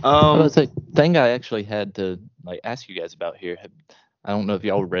 I was like, thing I actually had to ask you guys about here. I don't know if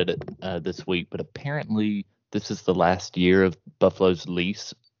y'all read it this week, but apparently this is the last year of Buffalo's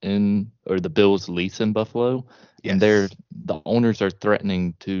lease the Bills' lease in Buffalo, Yes. and the owners are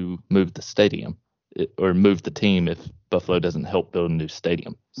threatening to move the stadium or move the team if Buffalo doesn't help build a new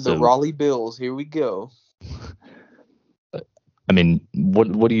stadium. The Raleigh Bills, here we go. I mean,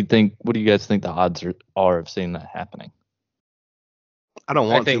 what do you think? What do you guys think the odds are of seeing that happening? I don't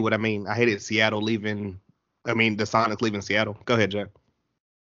want to. What I mean, I hated Seattle leaving. I mean, the Sonics leaving Seattle. Go ahead, Jack.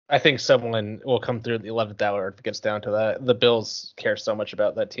 I think someone will come through at the 11th hour if it gets down to that. The Bills care so much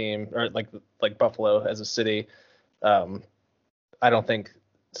about that team, or like Buffalo as a city. I don't think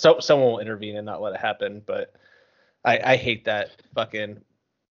someone will intervene and not let it happen. But I hate that fucking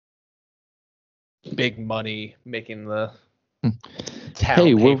big money making the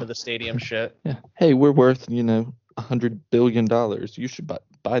town pay for the stadium shit. Yeah. Hey, we're worth $100 billion. You should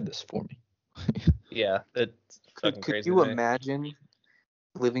buy this for me. Yeah, it's fucking Could crazy. you imagine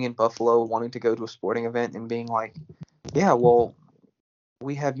living in Buffalo, wanting to go to a sporting event and being like, yeah, well,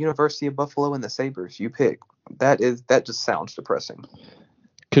 we have University of Buffalo and the Sabres. You pick. That just sounds depressing.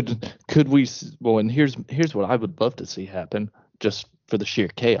 Could we? Well, and here's what I would love to see happen, just for the sheer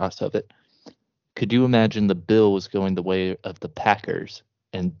chaos of it. Could you imagine the Bills going the way of the Packers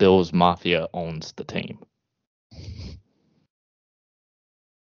and Bills Mafia owns the team?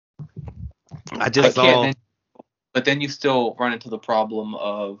 I just saw. But then you still run into the problem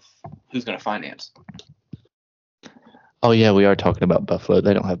of who's going to finance. Oh, yeah, we are talking about Buffalo.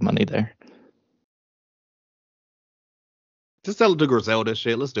 They don't have money there. Just sell it to Griselda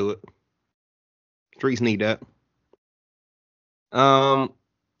shit. Let's do it. Streets need that.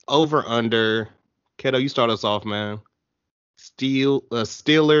 Over under. Keto, you start us off, man.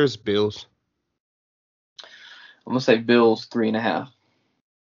 Steelers, Bills. I'm gonna say Bills 3.5.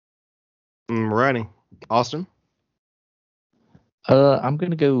 Righty. Austin. I'm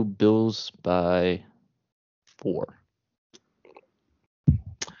gonna go Bills by 4.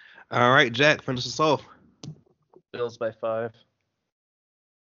 All right, Jack, finish us off. Bills by 5.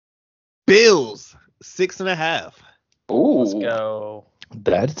 Bills 6.5. Ooh, Let's go.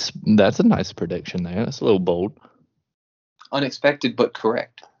 That's a nice prediction there. That's a little bold. Unexpected but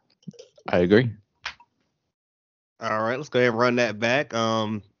correct. I agree. All right, let's go ahead and run that back.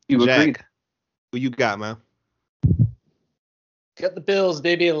 You Jack, agreed. who you got, man? Got the Bills,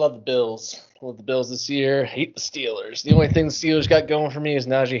 baby. I love the Bills. Love the Bills this year. Hate the Steelers. The only thing the Steelers got going for me is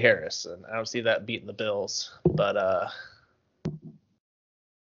Najee Harris, and I don't see that beating the Bills. But I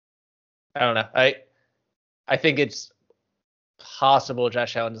don't know. I think it's possible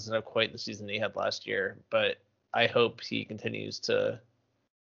Josh Allen doesn't have quite the season he had last year, but I hope he continues to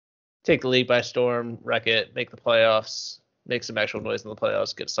take the league by storm, wreck it, make the playoffs, make some actual noise in the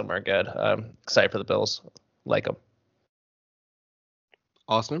playoffs, get somewhere good. I'm excited for the Bills. Like them.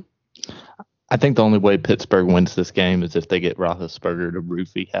 Austin? I think the only way Pittsburgh wins this game is if they get Roethlisberger to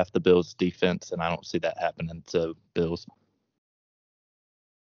roofie half the Bills' defense, and I don't see that happening. So Bills.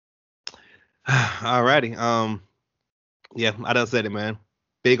 Alrighty. Yeah, I done said it, man.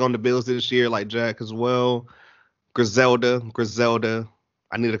 Big on the Bills this year, like Jack as well. Griselda.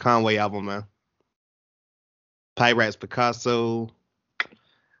 I need a Conway album, man. Pirates Picasso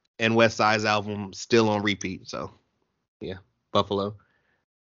and West Side's album still on repeat. So, yeah, Buffalo.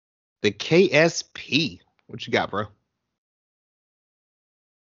 The KSP. What you got, bro?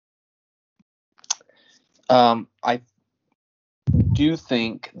 I do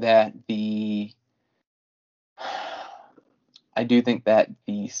think that the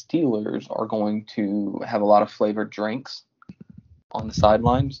Steelers are going to have a lot of flavored drinks on the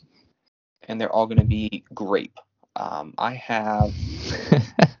sidelines, and they're all going to be grape. I have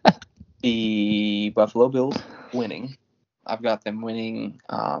the Buffalo Bills winning. I've got them winning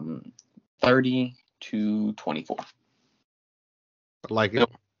 30-24. I like it.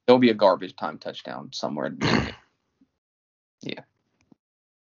 There'll be a garbage time touchdown somewhere. Yeah.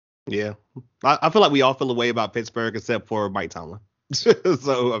 Yeah. I feel like we all feel a way about Pittsburgh except for Mike Tomlin.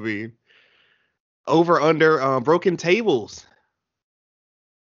 So, I mean, Over under broken tables.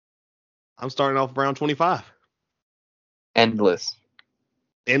 I'm starting off around 25. Endless.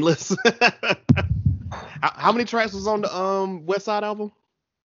 Endless. How many tracks was on the West Side album?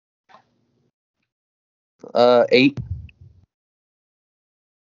 8.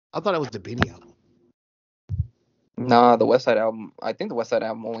 I thought it was the Benny album. Nah, the West Side album. I think the West Side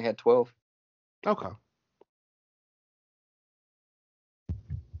album only had 12. Okay.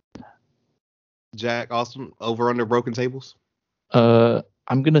 Jack, Austin, over under broken tables.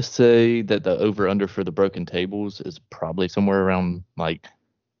 I'm gonna say that the over under for the broken tables is probably somewhere around like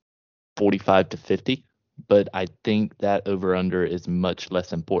 45 to 50, but I think that over under is much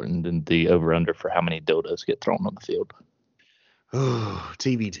less important than the over under for how many dildos get thrown on the field. Oh,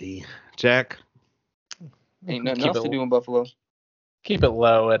 TBT. Jack. Ain't nothing Keep else it- to do in Buffalo. Keep it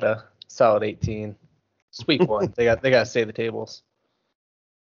low at a solid 18. Sweep one. They got to save the tables.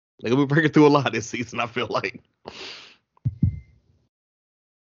 They're gonna be breaking through a lot this season, I feel like.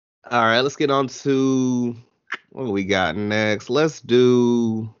 All right, let's get on to what we got next. Let's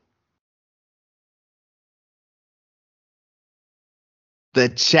do the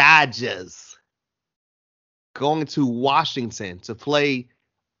Chargers going to Washington to play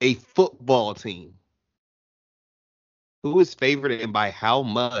a football team. Who is favored and by how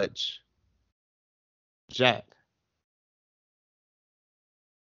much? Jack.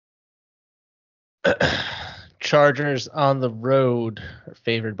 Chargers on the road are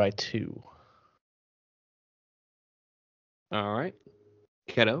favored by 2. All right.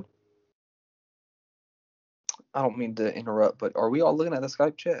 Keto. I don't mean to interrupt, but are we all looking at the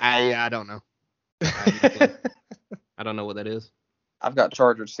Skype chat? I don't know. I don't know what that is. I've got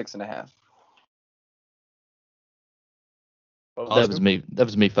Chargers 6.5. That was me. That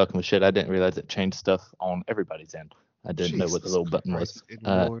was me fucking with shit. I didn't realize it changed stuff on everybody's end. I didn't know what the Jesus little button was. Christ,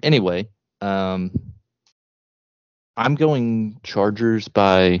 Lord. Anyway, I'm going Chargers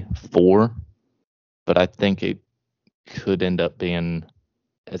by 4, but I think it could end up being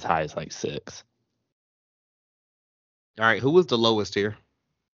as high as like 6. All right, who was the lowest here?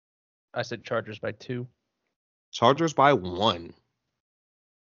 I said Chargers by 2. Chargers by 1.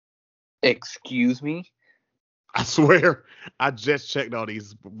 Excuse me? I swear, I just checked all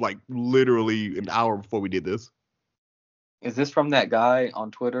these like literally an hour before we did this. Is this from that guy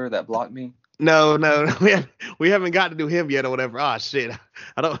on Twitter that blocked me? No, we haven't got to do him yet or whatever. Ah, shit,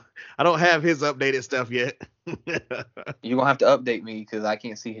 I don't have his updated stuff yet. You're going to have to update me because I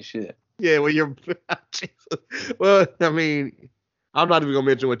can't see his shit. Yeah, well, you're Jesus. Well, I mean, I'm not even gonna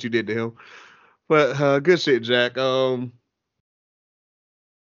mention what you did to him, but good shit, Jack.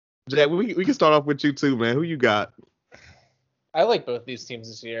 Jack, we can start off with you too, man. Who you got? I like both these teams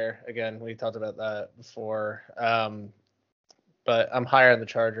this year. Again, we talked about that before. But I'm higher on the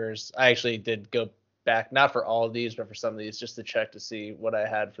Chargers. I actually did go back, not for all of these, but for some of these, just to check to see what I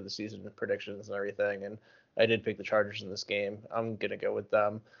had for the season predictions and everything. And I did pick the Chargers in this game. I'm going to go with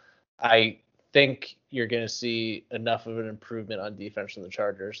them. I think you're going to see enough of an improvement on defense from the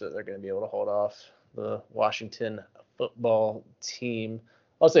Chargers that they're going to be able to hold off the Washington football team.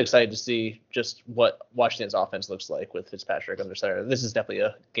 Also excited to see just what Washington's offense looks like with Fitzpatrick under center. This is definitely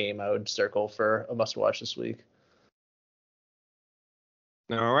a game I would circle for a must-watch this week.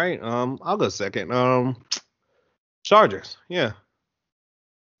 All right. I'll go second. Chargers. Yeah.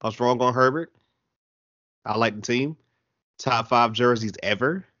 I was wrong on Herbert. I like the team. Top 5 jerseys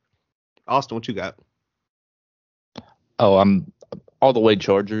ever. Austin, what you got? Oh, I'm all the way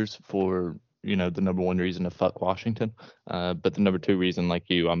Chargers for, the number one reason to fuck Washington. But the number 2 reason, like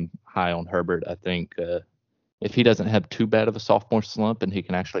you, I'm high on Herbert. I think if he doesn't have too bad of a sophomore slump and he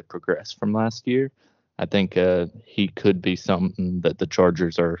can actually progress from last year, I think he could be something that the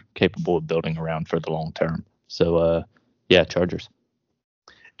Chargers are capable of building around for the long term. So, yeah, Chargers.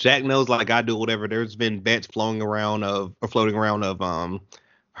 Jack knows, like I do, whatever. There's been bets floating around of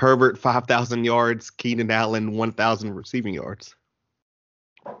Herbert 5,000 yards, Keenan Allen 1,000 receiving yards.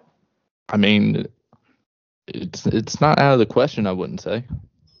 I mean, it's not out of the question, I wouldn't say.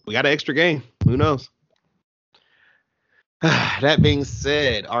 We got an extra game. Who knows? That being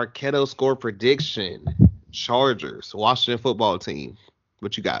said, our Keto score prediction: Chargers, Washington football team.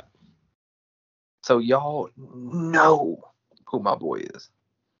 What you got? So y'all know who my boy is.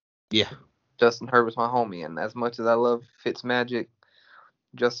 Yeah. Justin Herbert's my homie, and as much as I love Fitzmagic,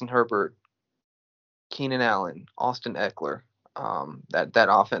 Justin Herbert, Keenan Allen, Austin Eckler, that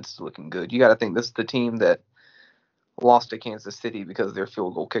offense is looking good. You got to think this is the team that lost to Kansas City because their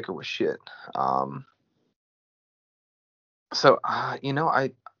field goal kicker was shit. So I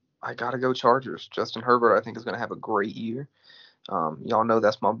got to go Chargers. Justin Herbert, I think, is going to have a great year. Y'all know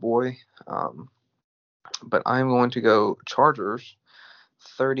that's my boy. but I'm going to go Chargers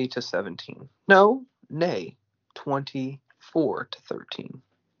 30-17. No, nay, 24-13.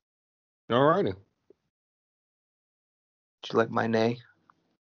 All righty. Did you like my nay?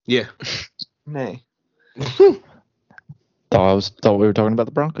 Yeah. Nay. Thought we were talking about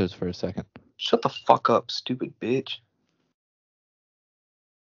the Broncos for a second. Shut the fuck up, stupid bitch.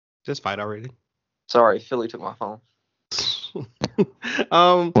 Just fight already. Sorry, Philly took my phone.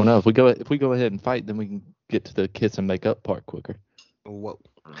 Well, no, if we go ahead and fight, then we can get to the kiss and make up part quicker. Whoa.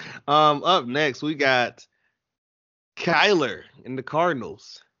 Up next we got Kyler in the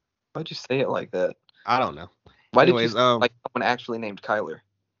Cardinals. Why'd you say it like that? I don't know. Why Anyways, did you say like someone actually named Kyler?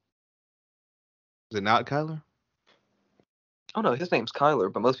 Is it not Kyler? Oh no, his name's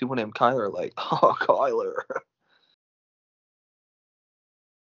Kyler, but most people name Kyler like, oh, Kyler.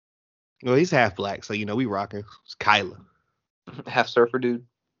 Well, he's half black, so we rocking. It's Kyler. Half surfer dude.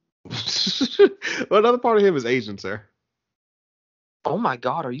 Well, another part of him is Asian, sir. Oh my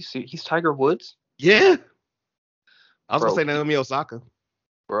God, are you serious? He's Tiger Woods? Yeah. I was Bro, gonna say Naomi Osaka.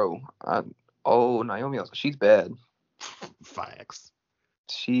 Bro, Naomi Osaka, she's bad. Facts.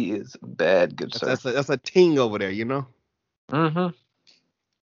 She is bad, good sir. That's a ting over there, Mm-hmm.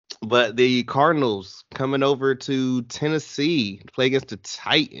 But the Cardinals coming over to Tennessee to play against the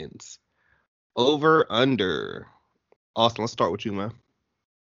Titans. Over, under. Austin, let's start with you, man.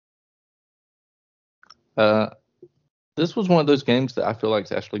 This was one of those games that I feel like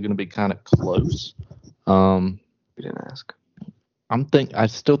is actually going to be kind of close. We didn't ask. I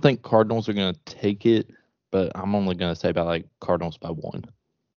still think Cardinals are going to take it, but I'm only going to say about like Cardinals by 1.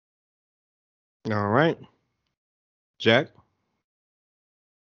 All right. Jack?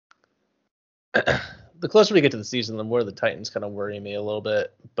 The closer we get to the season, the more the Titans kind of worry me a little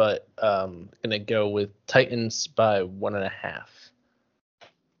bit. But gonna go with Titans by 1.5.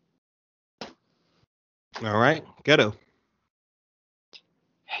 All right. Ghetto.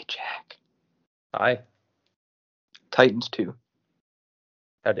 Hey, Jack. Hi. Titans 2.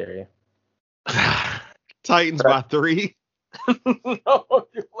 How dare you? Titans by 3. No,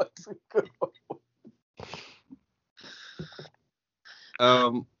 let's go.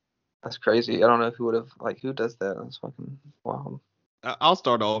 That's crazy. I don't know who would have, who does that? That's fucking wild. I'll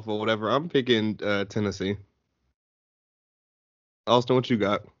start off or whatever. I'm picking Tennessee. Austin, what you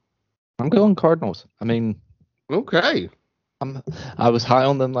got? I'm going Cardinals. I mean, Okay. I was high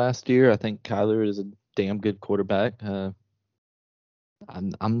on them last year. I think Kyler is a damn good quarterback. I'm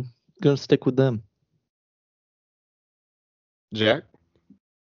going to stick with them. Jack?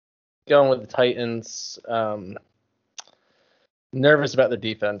 Going with the Titans. Nervous about their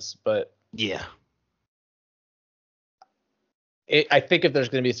defense, but Yeah. I think if there's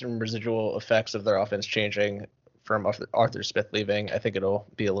going to be some residual effects of their offense changing from Arthur Smith leaving, I think it'll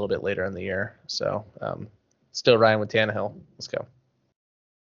be a little bit later in the year. So still riding with Tannehill. Let's go.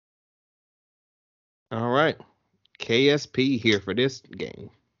 All right. KSP here for this game.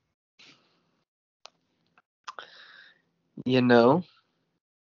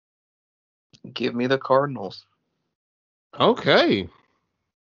 Give me the Cardinals. Okay.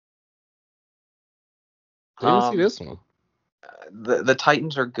 Didn't see this one. The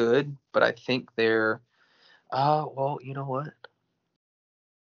Titans are good, but I think they're well, you know what?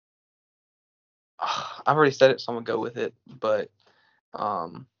 I've already said it, so I'm gonna go with it. But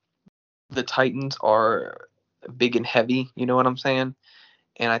the Titans are big and heavy, you know what I'm saying?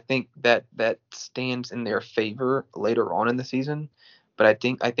 And I think that stands in their favor later on in the season. But I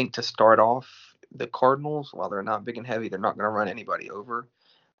think to start off, the Cardinals, while they're not big and heavy, they're not going to run anybody over.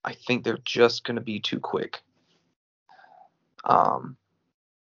 I think they're just going to be too quick. So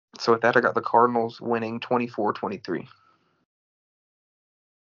with that, I got the Cardinals winning 24-23.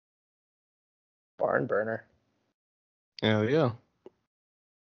 Barn burner. Hell yeah.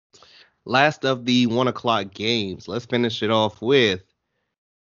 Last of the 1 o'clock games. Let's finish it off with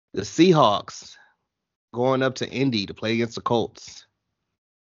the Seahawks going up to Indy to play against the Colts.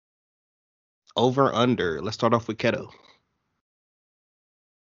 Over, under. Let's start off with Keto.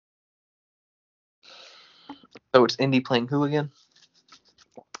 So it's Indy playing who again?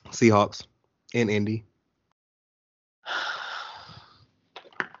 Seahawks in Indy.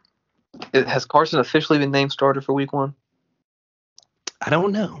 Has Carson officially been named starter for week 1? I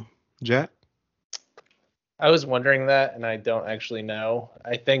don't know. Jack? I was wondering that, and I don't actually know.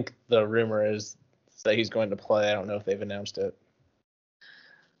 I think the rumor is that he's going to play. I don't know if they've announced it.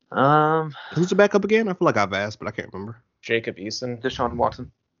 Who's the backup again? I feel like I've asked, but I can't remember. Jacob Eason. Deshaun Watson.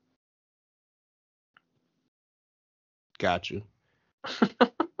 Got you.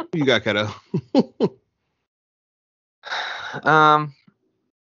 You got Keto.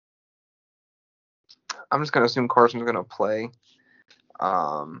 I'm just gonna assume Carson's gonna play.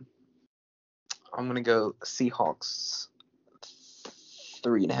 I'm gonna go Seahawks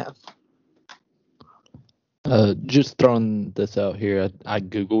 3.5. Just throwing this out here, I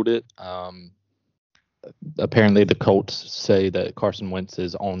googled it. Apparently the Colts say that Carson Wentz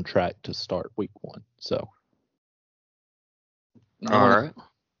is on track to start Week 1. So. All right.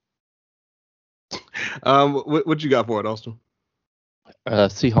 What you got for it, Austin?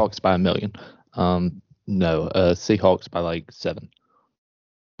 Seahawks by 1 million. No, Seahawks by like 7.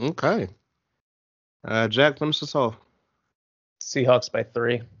 Okay. Jack, finish us off. Seahawks by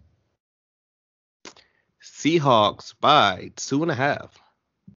 3. Seahawks by 2.5.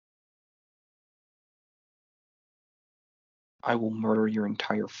 I will murder your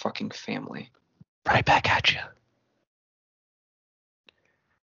entire fucking family. Right back at you.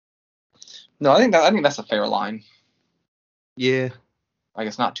 No, I think that's a fair line. Yeah. Like,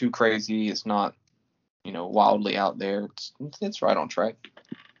 it's not too crazy. It's not, wildly out there. It's right on track.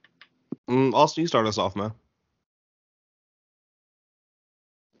 Austin, you start us off, man.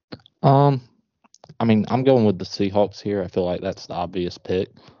 I mean, I'm going with the Seahawks here. I feel like that's the obvious pick,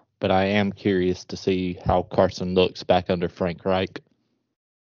 but I am curious to see how Carson looks back under Frank Reich.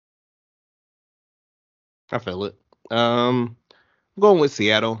 I feel it. I'm going with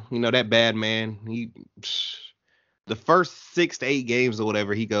Seattle. That bad man. The first 6 to 8 games or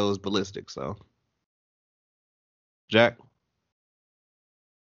whatever, he goes ballistic. So, Jack.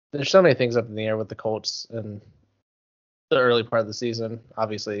 There's so many things up in the air with the Colts and the early part of the season.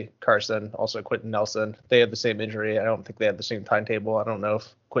 Obviously, Carson, also Quentin Nelson. They had the same injury. I don't think they had the same timetable. I don't know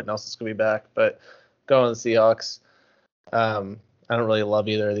if Quentin Nelson's going to be back, but going with the Seahawks. I don't really love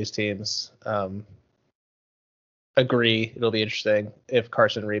either of these teams. Agree, it'll be interesting if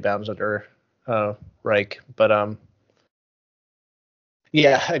Carson rebounds under Reich. But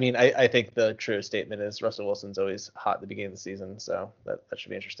yeah, I mean, I think the true statement is Russell Wilson's always hot at the beginning of the season, so that should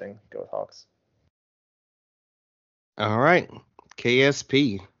be interesting. Go with Hawks. All right.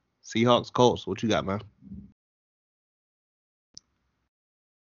 KSP. Seahawks Colts. What you got, man?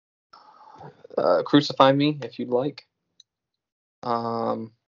 Crucify me if you'd like. Oh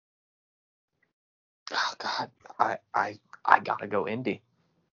God, I gotta go Indy.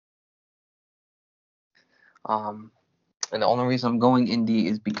 And the only reason I'm going Indy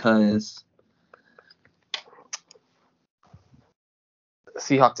is because the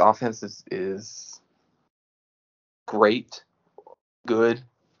Seahawks offense is great, good,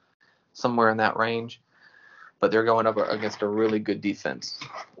 somewhere in that range, but they're going up against a really good defense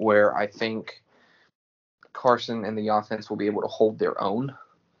where I think Carson and the offense will be able to hold their own.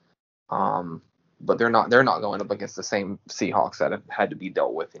 But they're not going up against the same Seahawks that have had to be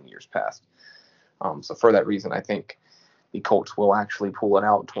dealt with in years past. So for that reason, I think the Colts will actually pull it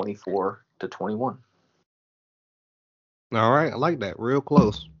out 24-21. All right. I like that. Real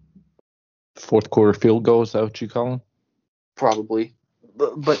close. Fourth quarter field goal, is that what you call them? Probably.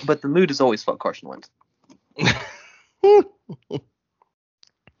 But the mood is always fuck Carson Wentz. All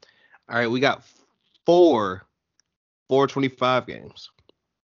right. We got 425 games.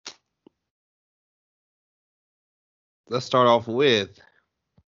 Let's start off with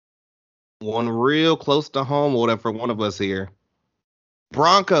one real close to home, or whatever, for one of us here.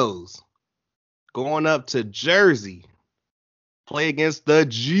 Broncos going up to Jersey, play against the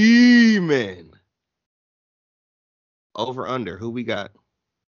G-Men. Over under. Who we got?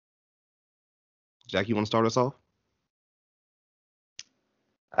 Jack, you want to start us off?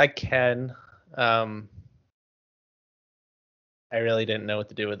 I can. I really didn't know what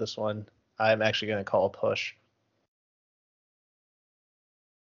to do with this one. I'm actually going to call a push.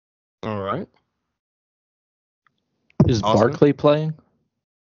 All right. Is Austin? Barkley playing?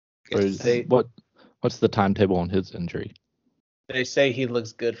 Or Yes. is, what's the timetable on his injury? They say he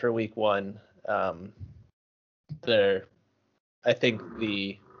looks good for week 1. I think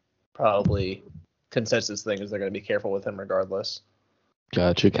the probably consensus thing is they're going to be careful with him regardless.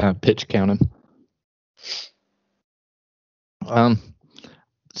 Gotcha. Kind of pitch count him.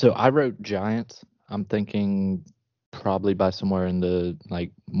 So I wrote Giants. I'm thinking probably by somewhere in the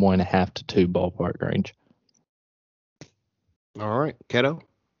 1.5 to 2 ballpark range. All right. Keto?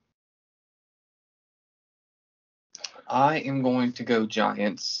 I am going to go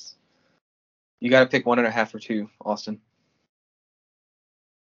Giants. You got to pick 1.5 or 2, Austin.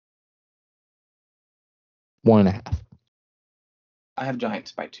 1.5. I have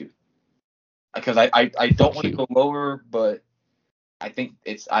Giants by 2. Because I don't want to go lower, but I think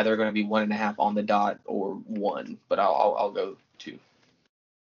it's either going to be 1.5 on the dot or 1. But I'll go 2.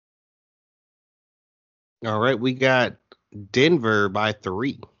 All right. We got Denver by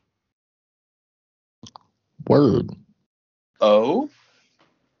 3. Word. Oh,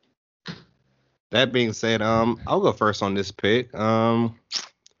 That being said, I'll go first on this pick.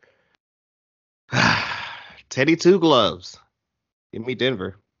 Teddy Two Gloves. Give me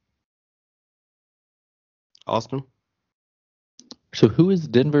Denver. Austin. So who is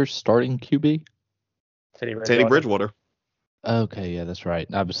Denver's starting QB? Teddy Bridgewater. Okay, yeah, that's right.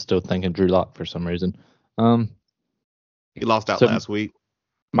 I was still thinking Drew Lock for some reason. He lost out So- last week.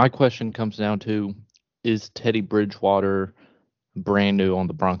 My question comes down to, is Teddy Bridgewater, brand new on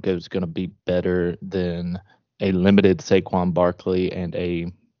the Broncos, going to be better than a limited Saquon Barkley and a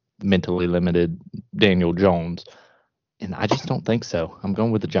mentally limited Daniel Jones? And I just don't think so. I'm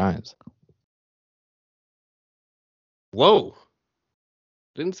going with the Giants. Whoa.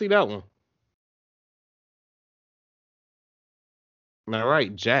 Didn't see that one. All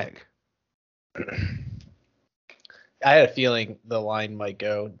right, Jack. I had a feeling the line might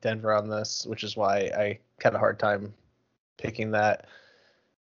go Denver on this, which is why I had a hard time picking that.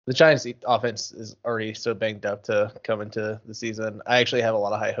 The Giants' offense is already so banged up to come into the season. I actually have a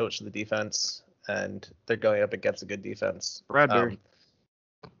lot of high hopes for the defense, and they're going up against a good defense. Bradbury.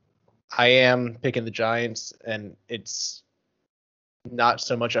 I am picking the Giants, and it's not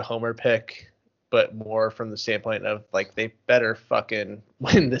so much a homer pick, but more from the standpoint of like they better fucking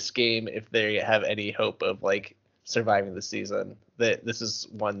win this game if they have any hope of like surviving the season. That this is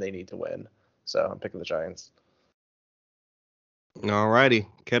one they need to win. So I'm picking the Giants. All righty.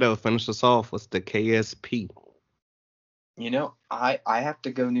 Keto, finish us off. What's the KSP? I have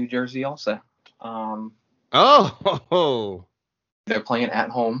to go New Jersey also. Oh, They're playing at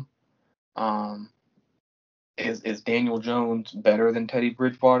home. Is Daniel Jones better than Teddy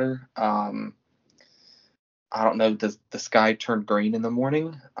Bridgewater? I don't know. Does the sky turn green in the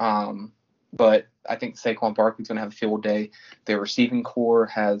morning? But I think Saquon Barkley's going to have a field day. Their receiving core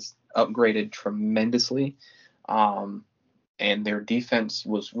has upgraded tremendously. And their defense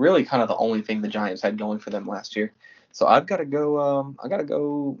was really kind of the only thing the Giants had going for them last year. So I've got to go. I got to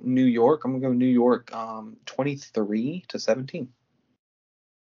go New York. I'm gonna go New York. 23-17.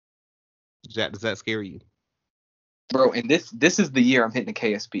 Jack, does that scare you? Bro, and this is the year I'm hitting the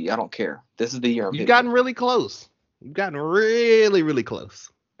KSB. I don't care. This is the year I'm You've hitting. gotten really close. You've gotten really, really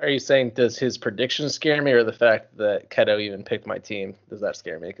close. Are you saying does his prediction scare me, or the fact that Keto even picked my team does that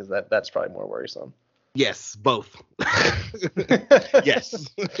scare me? Because that's probably more worrisome. Yes, both. Yes.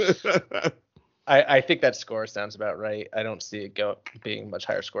 I think that score sounds about right. I don't see it being much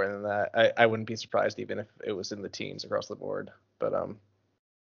higher scoring than that. I wouldn't be surprised even if it was in the teens across the board. But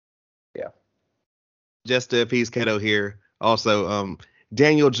yeah. Just to appease Keto here. Also,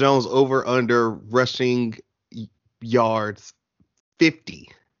 Daniel Jones over under rushing yards 50.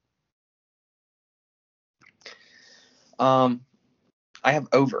 I have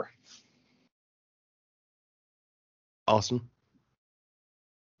over. Awesome.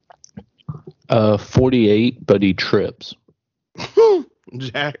 48, but he trips.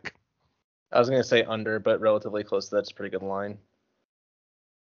 Jack. I was gonna say under, but relatively close to that's a pretty good line.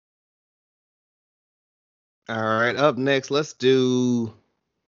 All right, up next, let's do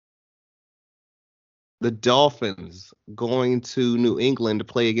the Dolphins going to New England to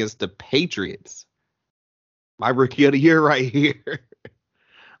play against the Patriots. My rookie of the year right here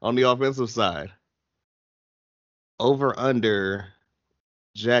on the offensive side. Over under.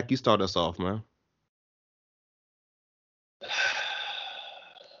 Jack, you start us off, man.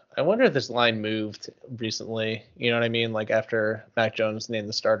 I wonder if this line moved recently. You know what I mean? Like after Mac Jones named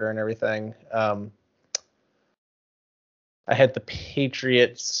the starter and everything. I had the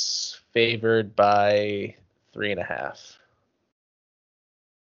Patriots favored by 3.5.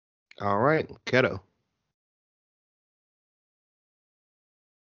 All right, Keto.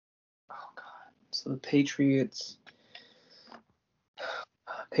 Oh God. So the Patriots.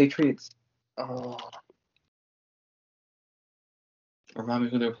 Oh. Remind me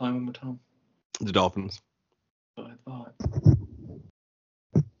who they're playing one more time. The Dolphins. What I thought.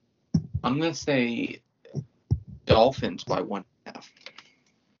 I'm gonna say Dolphins by 1.5.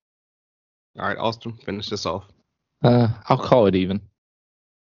 All right, Austin, finish this off. I'll call it even.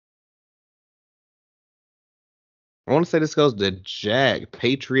 I want to say this goes to Jack.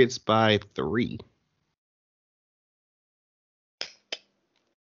 Patriots by 3.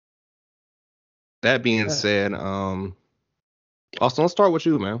 That being said, Austin, let's start with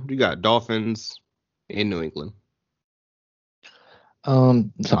you, man. You got Dolphins in New England.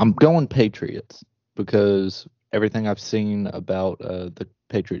 So I'm going Patriots because everything I've seen about the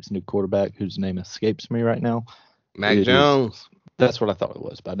Patriots' new quarterback, whose name escapes me right now. Mac It is- Jones. That's what I thought it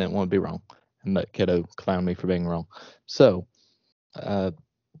was, but I didn't want to be wrong and let Kiddo clown me for being wrong. So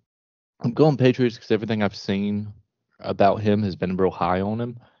I'm going Patriots because everything I've seen about him has been real high on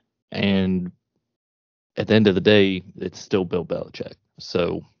him. And at the end of the day, it's still Bill Belichick.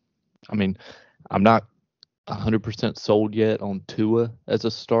 So, I mean, I'm not 100% sold yet on Tua as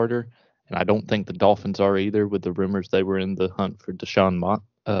a starter. And I don't think the Dolphins are either with the rumors they were in the hunt for Deshaun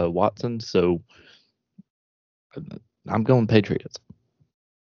Watson. So, I'm going Patriots.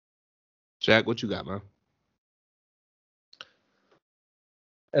 Jack, what you got, man?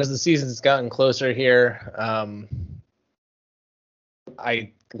 As the season's gotten closer here,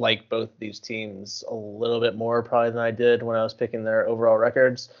 I like both these teams a little bit more probably than I did when I was picking their overall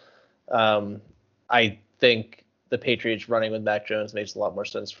records. I think the Patriots running with Mac Jones makes a lot more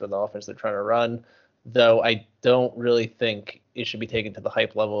sense for the offense they're trying to run, though I don't really think it should be taken to the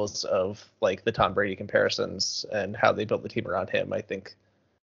hype levels of like the Tom Brady comparisons and how they built the team around him. I think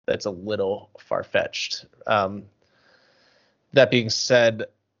that's a little far-fetched. That being said,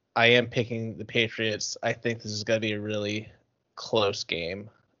 I am picking the Patriots. I think this is going to be a really close game.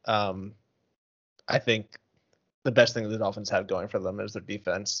 I think the best thing the Dolphins have going for them is their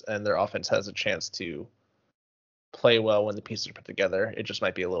defense, and their offense has a chance to play well when the pieces are put together. It just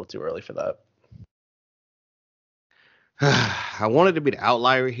might be a little too early for that. I wanted to be the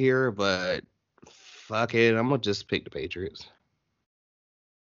outlier here, but fuck it. I'm going to just pick the Patriots.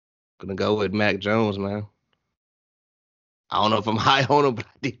 Gonna go with Mac Jones, man. I don't know if I'm high on him, but I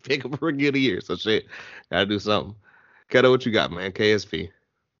did pick him for Rookie of the Year, so shit, gotta do something. Keto, what you got, man? KSP.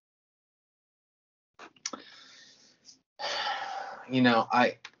 You know,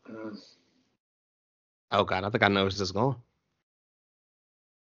 Oh God, I think I know where this is going.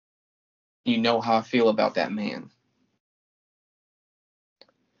 you know how I feel about that man.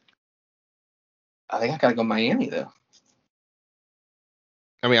 I think I gotta go Miami though.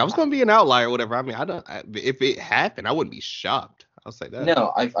 I mean, I was gonna be an outlier, or whatever. I mean, if it happened, I wouldn't be shocked. I'll say that.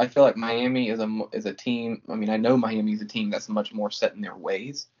 No, I feel like Miami is a team. I mean, I know Miami is a team that's much more set in their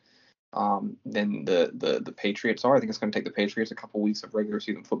ways than the Patriots are. I think it's going to take the Patriots a couple weeks of regular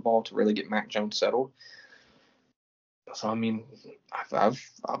season football to really get Mac Jones settled. So I mean, I've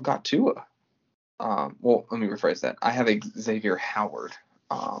got Tua. Well, let me rephrase that. I have Xavier Howard.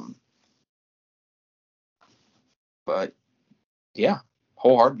 But yeah,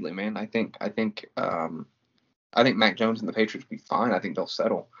 wholeheartedly, man. I think Mac Jones and the Patriots will be fine. I think they'll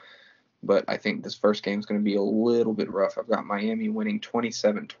settle. But I think this first game is going to be a little bit rough. I've got Miami winning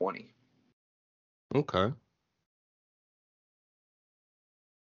 27-20. Okay.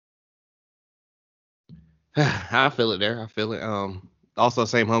 I feel it there. I feel it. Also,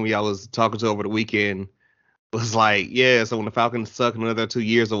 same homie I was talking to over the weekend was like, yeah, so when the Falcons suck in another 2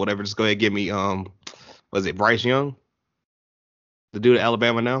 years or whatever, just go ahead and give me was it Bryce Young? The dude at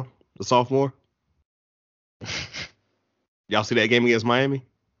Alabama now? The sophomore? Y'all see that game against Miami?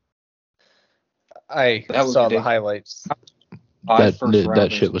 I That was saw the ridiculous. highlights. That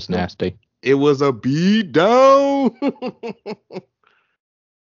shit was nasty. It was a beat down.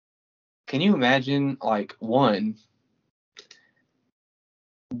 Can you imagine like one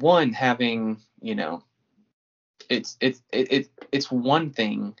having, you know, it's one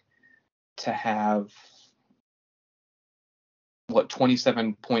thing to have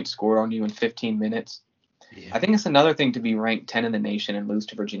 27 points scored on you in 15 minutes. Yeah. I think it's another thing to be ranked 10 in the nation and lose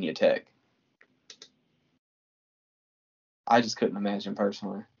to Virginia Tech. I just couldn't imagine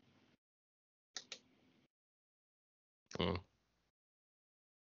personally.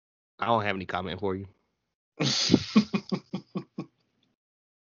 I don't have any comment for you.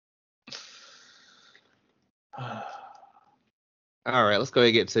 All right, let's go ahead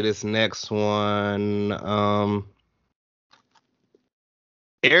and get to this next one.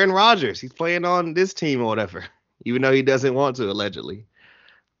 Aaron Rodgers, he's playing on this team or whatever, even though he doesn't want to, allegedly.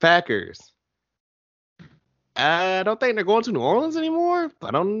 Packers. I don't think they're going to New Orleans anymore.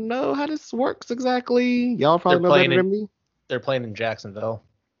 I don't know how this works exactly. Y'all probably know better than me. They're playing in Jacksonville.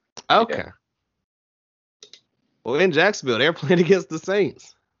 Okay. Yeah. Well, in Jacksonville, they're playing against the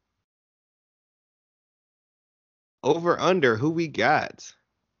Saints. Over under, who we got?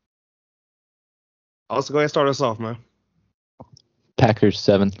 Also, go ahead and start us off, man. Packers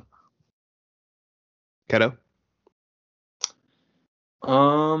 7. Keto.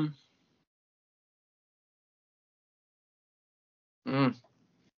 I'll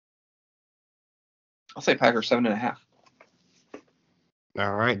say Packers 7.5.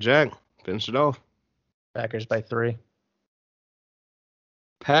 All right, Jack, finish it off. Packers by 3.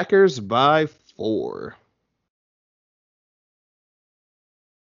 Packers by 4.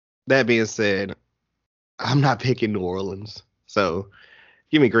 That being said, I'm not picking New Orleans, so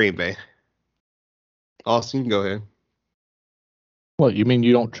give me Green Bay. Austin, you can go ahead. What, you mean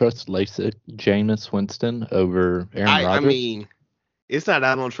you don't trust LASIK Jameis Winston over Aaron I Rodgers? mean, it's not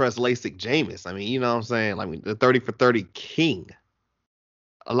that I don't trust LASIK Jameis. I mean, you know what I'm saying? Like the 30 for 30 king.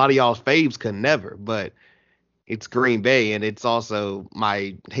 A lot of y'all's faves could never, but it's Green Bay, and it's also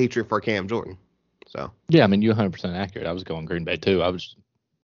my hatred for Cam Jordan. So Yeah, I mean, you're 100% accurate. I was going Green Bay too.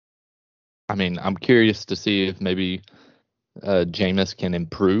 I'm curious to see if maybe Jameis can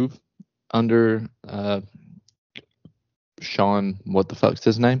improve under Sean, what the fuck's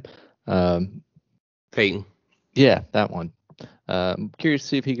his name? Peyton. Yeah, that one. I'm curious to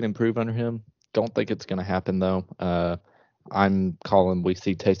see if he can improve under him. Don't think it's going to happen, though. I'm calling we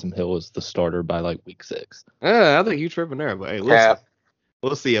see Taysom Hill as the starter by like week 6. I think you tripping there, but hey, we'll see. Cap.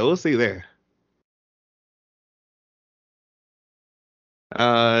 We'll see. We'll see there.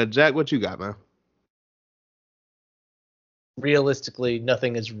 Jack, what you got, man? Realistically,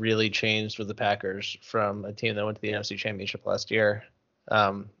 nothing has really changed with the Packers from a team that went to the NFC Championship last year.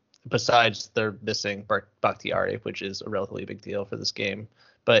 Besides they're missing Bakhtiari, which is a relatively big deal for this game.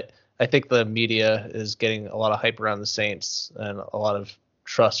 But I think the media is getting a lot of hype around the Saints and a lot of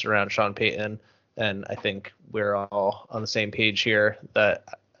trust around Sean Payton. And I think we're all on the same page here that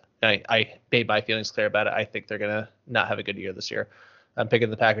I made my feelings clear about it. I think they're going to not have a good year this year. I'm picking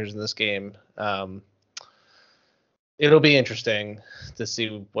the Packers in this game. It'll be interesting to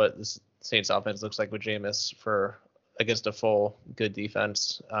see what the Saints offense looks like with Jameis against a full good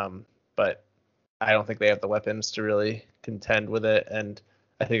defense. But I don't think they have the weapons to really contend with it. And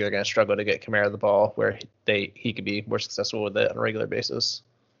I think they're going to struggle to get Kamara the ball where he could be more successful with it on a regular basis.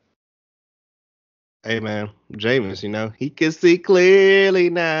 Hey, man, Jameis, he can see clearly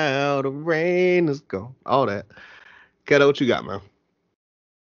now. The rain is gone. All that. Keto, what you got, man?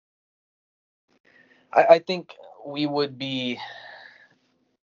 I think we would be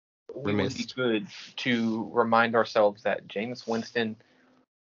Remiss. good to remind ourselves that Jameis Winston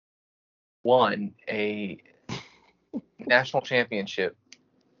won a national championship.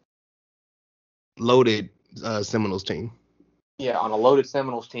 Loaded Seminoles team. Yeah, on a loaded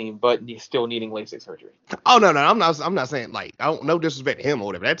Seminoles team, but still needing LASIK surgery. Oh no, I'm not saying like I don't no disrespect to him or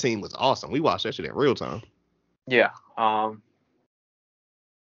whatever. That team was awesome. We watched that shit in real time. Yeah.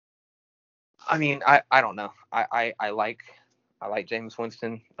 I mean, I don't know. I like Jameis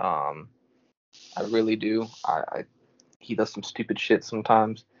Winston. I really do. He does some stupid shit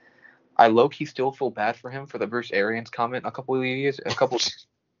sometimes. I low-key still feel bad for him for the Bruce Arians comment a couple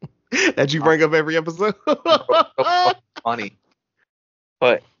that you bring up every episode. funny.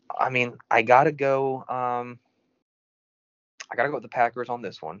 But I mean, I gotta go with the Packers on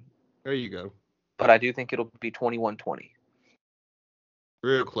this one. There you go. But I do think it'll be 21-20.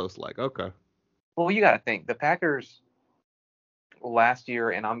 Real close, like, okay. Well, you gotta think the Packers last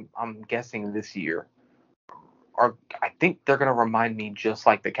year, and I'm guessing this year, I think they're gonna remind me just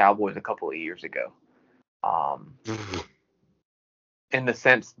like the Cowboys a couple of years ago. In the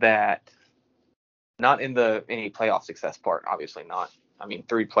sense that not in any playoff success part, obviously not. I mean,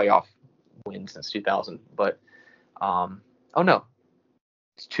 3 playoff wins since 2000, but no,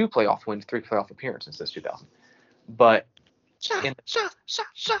 it's 2 playoff wins, 3 playoff appearances since 2000. But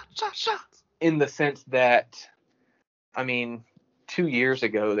in the sense that, I mean, 2 years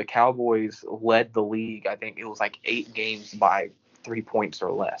ago, the Cowboys led the league. I think it was like 8 games by 3 points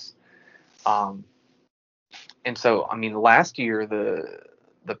or less. And so, I mean, last year,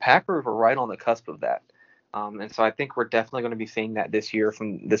 the Packers were right on the cusp of that. And so I think we're definitely going to be seeing that this year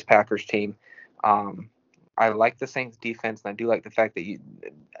from this Packers team. I like the Saints defense, and I do like the fact that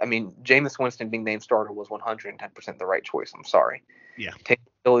Jameis Winston being named starter was 110% the right choice. I'm sorry. Yeah. Taysom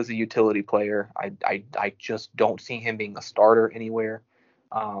Hill is a utility player. I just don't see him being a starter anywhere.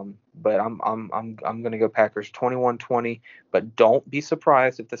 But I'm going to go Packers 21-20, but don't be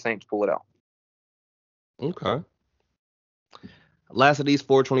surprised if the Saints pull it out. Okay. Last of these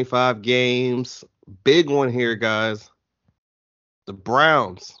 425 games. Big one here, guys. The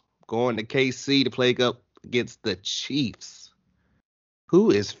Browns going to KC to play up against the Chiefs.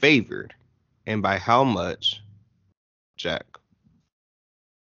 Who is favored and by how much? Jack.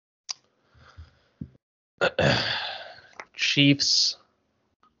 Chiefs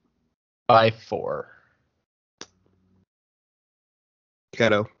by 4.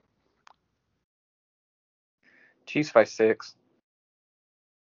 Keto. Chiefs by 6.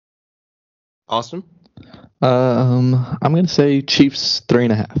 Austin. I'm gonna say Chiefs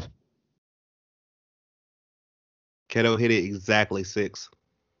 3.5. Keto hit it exactly 6.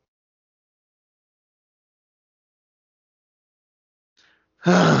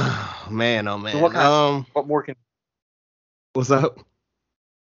 Man, oh man. What more can? What's up?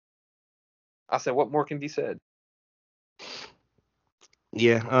 I said, what more can be said?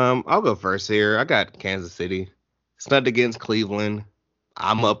 Yeah, I'll go first here. I got Kansas City. It's not against Cleveland.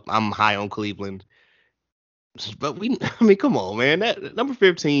 I'm high on Cleveland. But I mean, come on, man. That number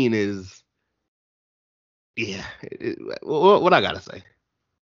 15 is, yeah. What I gotta say,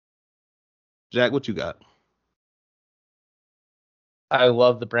 Jack? What you got? I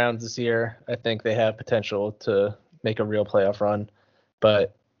love the Browns this year. I think they have potential to make a real playoff run,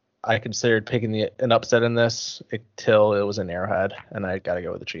 but I considered picking an upset in this until it was an Arrowhead, and I got to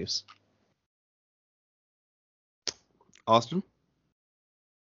go with the Chiefs. Austin?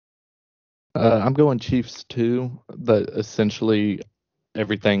 I'm going Chiefs too, but essentially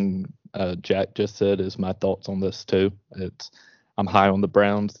everything Jack just said is my thoughts on this too. I'm high on the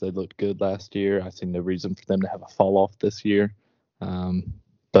Browns. They looked good last year. I see no reason for them to have a fall off this year.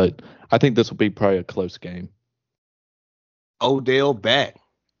 But I think this will be probably a close game. Odell back.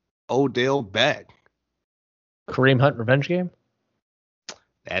 Odell back. Kareem Hunt revenge game?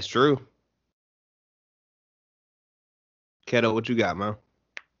 That's true. Keto, what you got, man?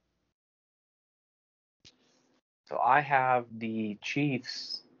 So I have the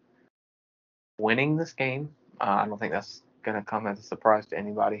Chiefs winning this game. I don't think that's going to come as a surprise to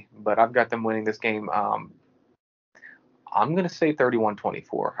anybody, but I've got them winning this game. I'm going to say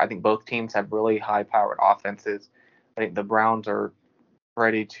 31-24. I think both teams have really high-powered offenses. I think the Browns are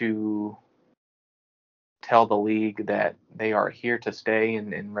ready to tell the league that they are here to stay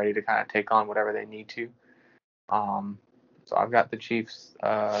and ready to kind of take on whatever they need to. So I've got the Chiefs.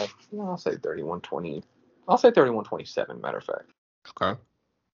 I'll say 31-20. I'll say 31-27. Matter of fact. Okay.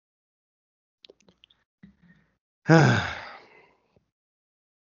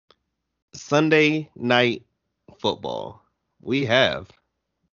 Sunday night football. We have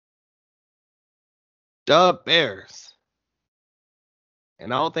the Bears.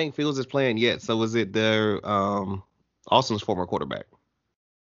 And I don't think Fields is playing yet. So is it their Austin's former quarterback?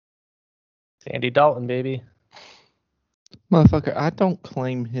 Andy Dalton, baby. Motherfucker, I don't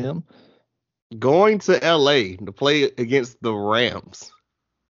claim him. Going to LA to play against the Rams.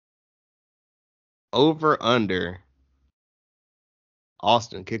 Over under.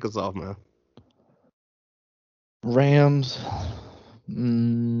 Austin, kick us off, man. Rams.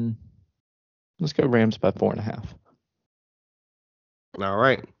 Let's go Rams by 4.5. All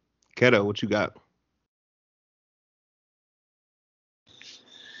right. Keto, what you got?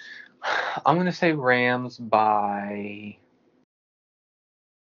 I'm going to say Rams by...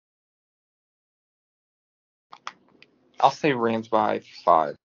 I'll say Rams by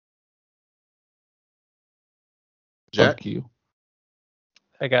 5. Jack? Fuck you.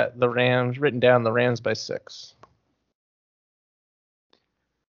 I got the Rams written down. The Rams by 6.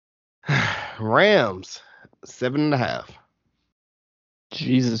 Rams 7.5.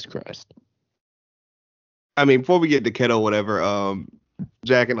 Jesus Christ. I mean, before we get to Keto, whatever,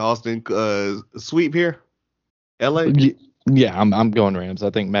 Jack and Austin, sweep here? LA? Yeah, I'm going Rams. I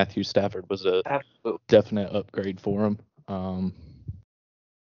think Matthew Stafford was a Absolutely. definite upgrade for him.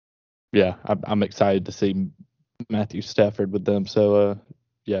 Yeah, I'm excited to see Matthew Stafford with them. So,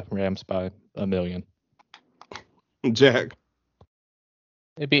 yeah, Rams by 1 million. Jack?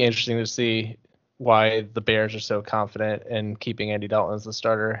 It'd be interesting to see why the Bears are so confident in keeping Andy Dalton as the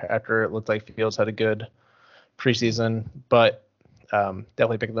starter after it looked like Fields had a good preseason. But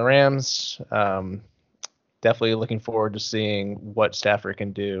definitely picking the Rams. Definitely looking forward to seeing what Stafford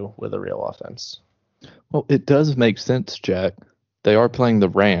can do with a real offense. Well, it does make sense, Jack. They are playing the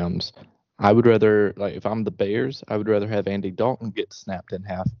Rams. I would rather, like, if I'm the Bears, I would rather have Andy Dalton get snapped in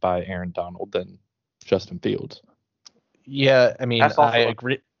half by Aaron Donald than Justin Fields. Yeah, I mean, That's also I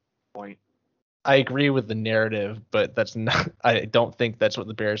agree. Point. I agree with the narrative, but that's not. I don't think that's what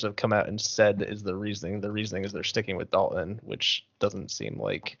the Bears have come out and said is the reasoning. The reasoning is they're sticking with Dalton, which doesn't seem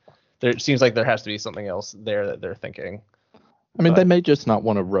like there. It seems like there has to be something else there that they're thinking. I mean, they may just not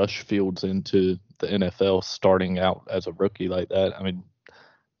want to rush Fields into the NFL starting out as a rookie like that. I mean,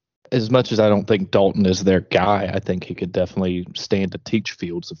 as much as I don't think Dalton is their guy, I think he could definitely stand to teach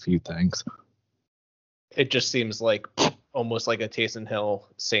Fields a few things. It just seems like almost like a Taysom Hill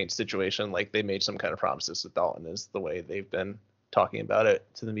Saints situation. Like they made some kind of promises with Dalton is the way they've been talking about it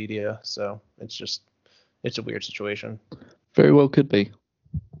to the media. So it's a weird situation. Very well could be.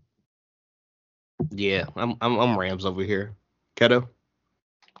 Yeah, I'm Rams over here. Keto?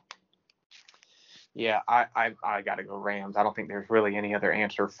 Yeah, I got to go Rams. I don't think there's really any other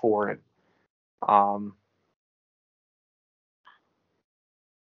answer for it. I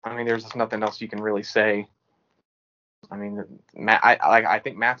mean, there's just nothing else you can really say. I mean, I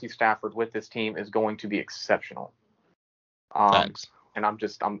think Matthew Stafford with this team is going to be exceptional. Thanks. and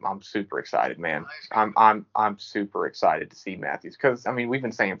I'm super excited, man. I'm super excited to see Matthews because I mean we've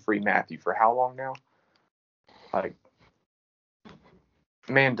been saying free Matthew for how long now? Like,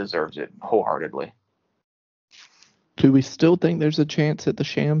 man deserves it wholeheartedly. Do we still think there's a chance at the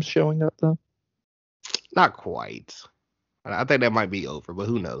Shams showing up though? Not quite. I think that might be over, but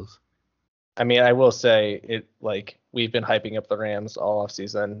who knows? I mean, I will say it. Like we've been hyping up the Rams all off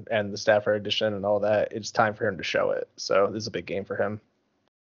season and the Stafford edition and all that. It's time for him to show it. So this is a big game for him.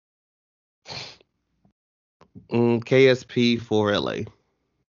 KSP for LA.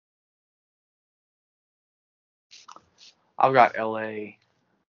 I've got LA.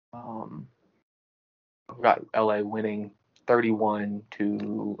 I've got LA winning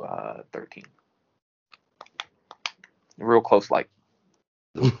 31-13. Real close, like.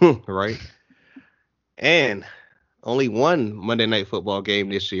 Right. And only one Monday Night Football game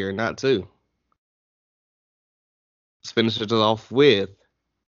this year, not two. Let's finish it off with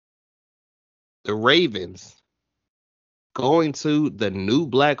the Ravens going to the new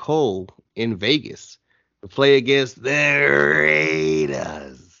black hole in Vegas to play against the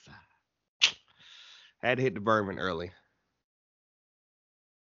Raiders. Had to hit the Berman early.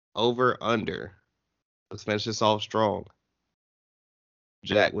 Over, under. Let's finish this off strong.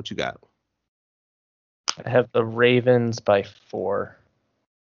 Jack, what you got? I have the Ravens by 4.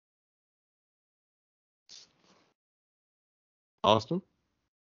 Austin?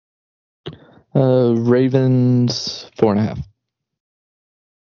 Ravens 4.5.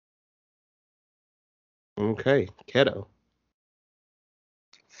 Okay. Keto.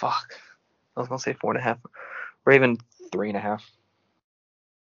 Fuck. I was gonna say 4.5. Raven 3.5.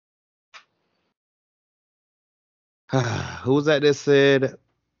 Who was that said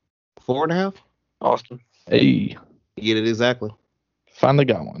 4.5? Austin. Hey, You get it exactly. finally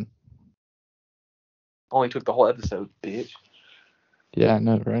got one. Only took the whole episode, bitch. Yeah, I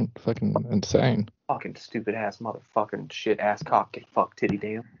know, right? Fucking insane. Fucking stupid ass motherfucking shit ass cock get fuck titty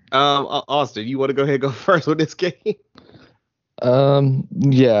damn. Austin, you want to go ahead and go first with this game?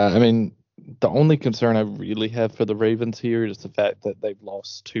 Yeah, I mean, the only concern I really have for the Ravens here is the fact that they've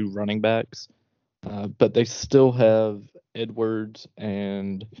lost 2 running backs, but they still have Edwards,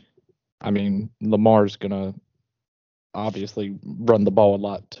 and I mean, Lamar's gonna obviously run the ball a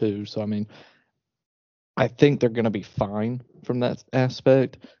lot too. So I mean, I think they're gonna be fine from that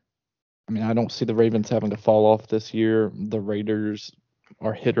aspect. I mean, I don't see the Ravens having to fall off this year. The Raiders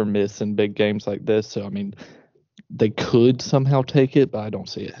are hit or miss in big games like this, so I mean, they could somehow take it, but I don't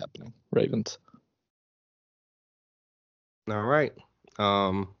see it happening. Ravens. All right.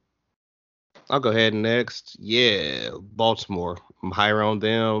 I'll go ahead next. Yeah, Baltimore. I'm higher on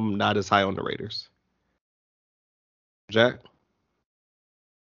them, not as high on the Raiders. Jack?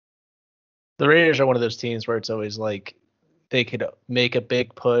 The Raiders are one of those teams where it's always like they could make a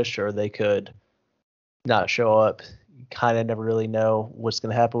big push or they could not show up. You kind of never really know what's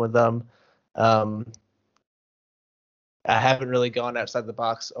going to happen with them. I haven't really gone outside the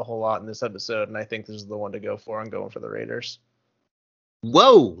box a whole lot in this episode, and I think this is the one to go for. I'm going for the Raiders.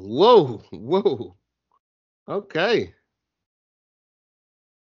 Whoa. Okay.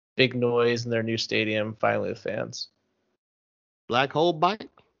 Big noise in their new stadium, finally with fans. Black hole bite.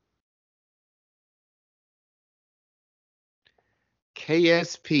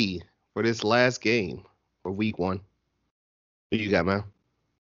 KSP for this last game for week 1. Who you got, man?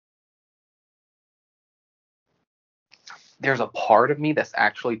 There's a part of me that's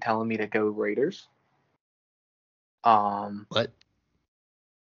actually telling me to go Raiders. What?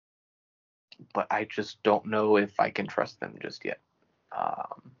 But I just don't know if I can trust them just yet.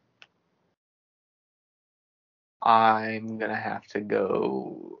 I'm gonna have to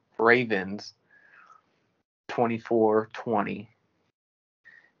go Ravens 24-20.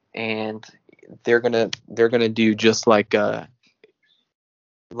 And they're gonna do just like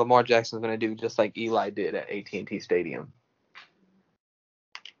Lamar Jackson's gonna do just like Eli did at AT&T Stadium.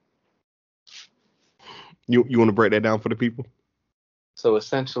 You want to break that down for the people? So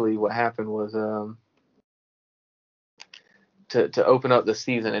essentially, what happened was to open up the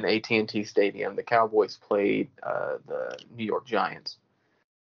season in AT&T Stadium, the Cowboys played the New York Giants,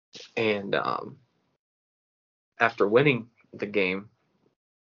 and after winning the game,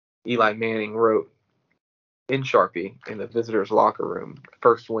 Eli Manning wrote in Sharpie in the visitors' locker room,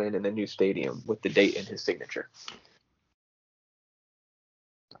 "First win in the new stadium," with the date in his signature.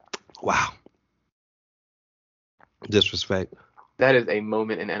 Wow. Disrespect. That is a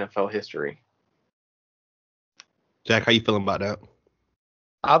moment in NFL history. Jack, how you feeling about that?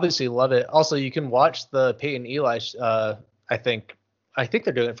 Obviously love it. Also, you can watch the Peyton Eli. I think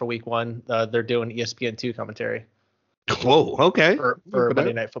they're doing it for week 1. They're doing ESPN2 commentary. Whoa, okay. for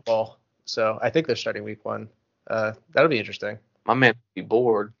Monday Night Football. So I think they're starting week 1. That'll be interesting. My man would be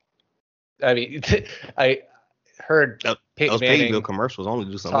bored. I mean, I heard Peyton Those Manning Peytonville commercials only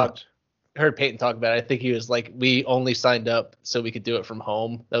do so talk. much. Heard Peyton talk about it. I think he was like, we only signed up so we could do it from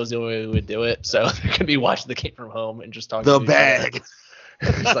home. That was the only way we would do it. So they're gonna be watching the game from home and just talking. The to each other. bag.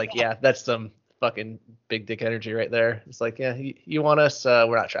 It's like, yeah, that's some fucking big dick energy right there. It's like, yeah, you want us?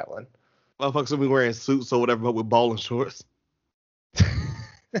 We're not traveling. Motherfuckers will be wearing suits or whatever, but with bowling shorts.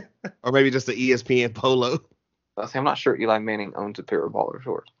 Or maybe just the ESPN polo. I'm not sure Eli Manning owns a pair of baller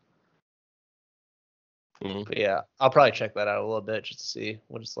shorts. But yeah, I'll probably check that out a little bit just to see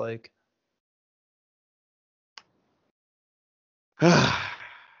what it's like.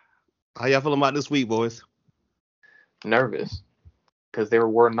 How y'all feeling about this week, boys? Nervous, because there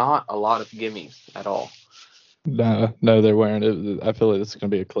were not a lot of gimmies at all. No, there weren't. I feel like this is going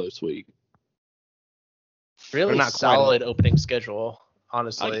to be a close week. Really not solid opening schedule,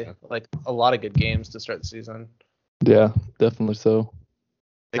 honestly. Okay. Like a lot of good games to start the season. Yeah, definitely so.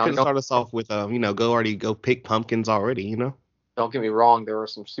 They No, couldn't don't- start us off with, go pick pumpkins already, you know? Don't get me wrong, there were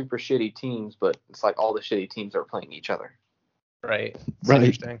some super shitty teams, but it's like all the shitty teams are playing each other. Right. It's Right.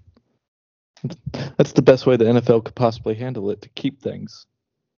 interesting. That's the best way the NFL could possibly handle it, to keep things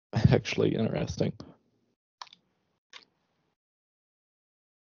actually interesting.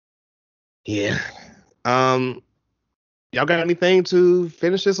 Yeah. Y'all got anything to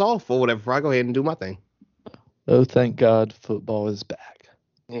finish this off or whatever? Before I go ahead and do my thing. Oh, thank God football is back.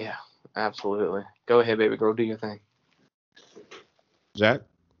 Yeah, absolutely. Go ahead, baby girl, do your thing. Jack?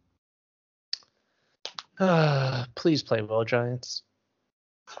 Please play well, Giants.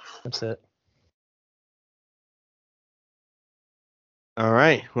 That's it. All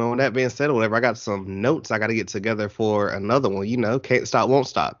right. Well, with that being said or whatever, I got some notes I got to get together for another one. You know, Can't Stop, Won't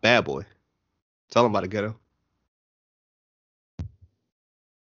Stop. Bad Boy. Tell them about it, Ghetto.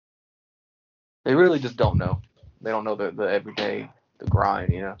 They really just don't know. They don't know the everyday, the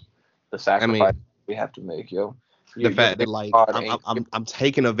grind, the sacrifice we have to make, yo. The fact that, like, I'm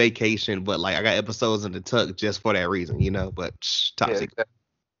taking a vacation, but, like, I got episodes in the tuck just for that reason, you know? But, top Yeah, secret. exactly.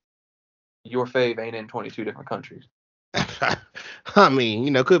 Your fave ain't in 22 different countries. I mean,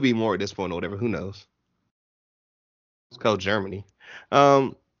 you know, could be more at this point or whatever. Who knows? It's called Germany.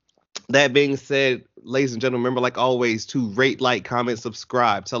 That being said, ladies and gentlemen, remember, like always, to rate, like, comment,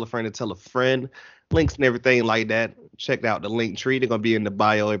 subscribe, tell a friend to tell a friend. Links and everything like that. Check out the link tree. They're going to be in the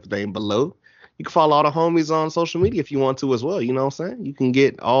bio, everything below. You can follow all the homies on social media if you want to as well. You know what I'm saying? You can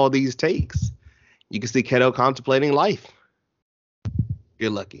get all these takes. You can see Keto contemplating life. You're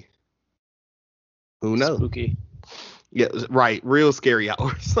lucky. Who knows? Spooky. Yeah, right. Real scary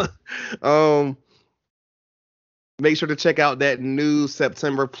hours. Make sure to check out that new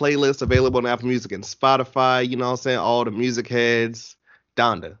September playlist available on Apple Music and Spotify. You know what I'm saying? All the music heads.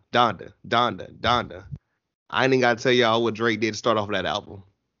 Donda. I ain't even got to tell y'all what Drake did to start off that album.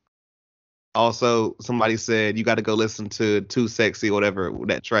 Also, somebody said you got to go listen to Too Sexy, whatever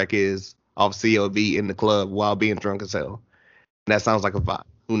that track is, off COV in the club while being drunk as hell. And that sounds like a vibe.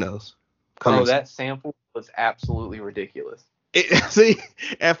 Who knows? Bro, that sample was absolutely ridiculous. See,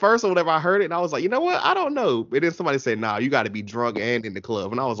 at first or whatever, I heard it and I was like, you know what? I don't know. But then somebody said, nah, you got to be drunk and in the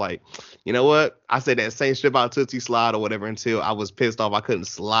club. And I was like, you know what? I said that same shit about Tootsie Slide or whatever until I was pissed off. I couldn't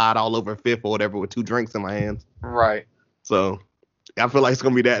slide all over Fifth or whatever with 2 drinks in my hands. Right. So I feel like it's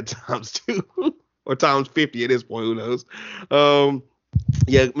going to be that times 2 or times 50 at this point. Who knows?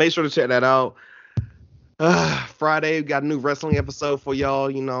 Yeah, make sure to check that out. Friday, we got a new wrestling episode for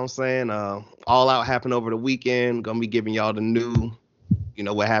y'all. You know what I'm saying? All Out happened over the weekend. Gonna be giving y'all the new,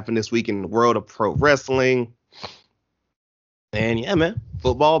 what happened this week in the world of pro wrestling. And yeah, man,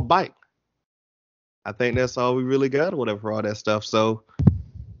 football bite. I think that's all we really got or whatever for all that stuff. So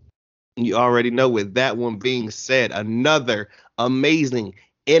you already know, with that one being said, another amazing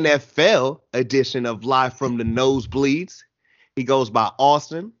NFL edition of Live from the Nosebleeds. He goes by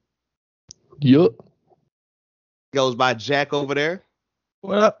Austin. Yup. Goes by Jack over there.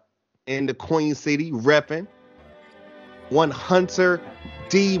 What up? In the Queen City, repping. One Hunter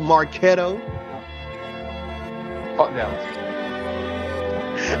D. Marketo. Fuck Dallas.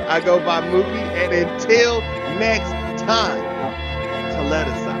 I go by Mookie. And until next time, to let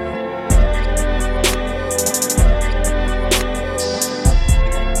us out.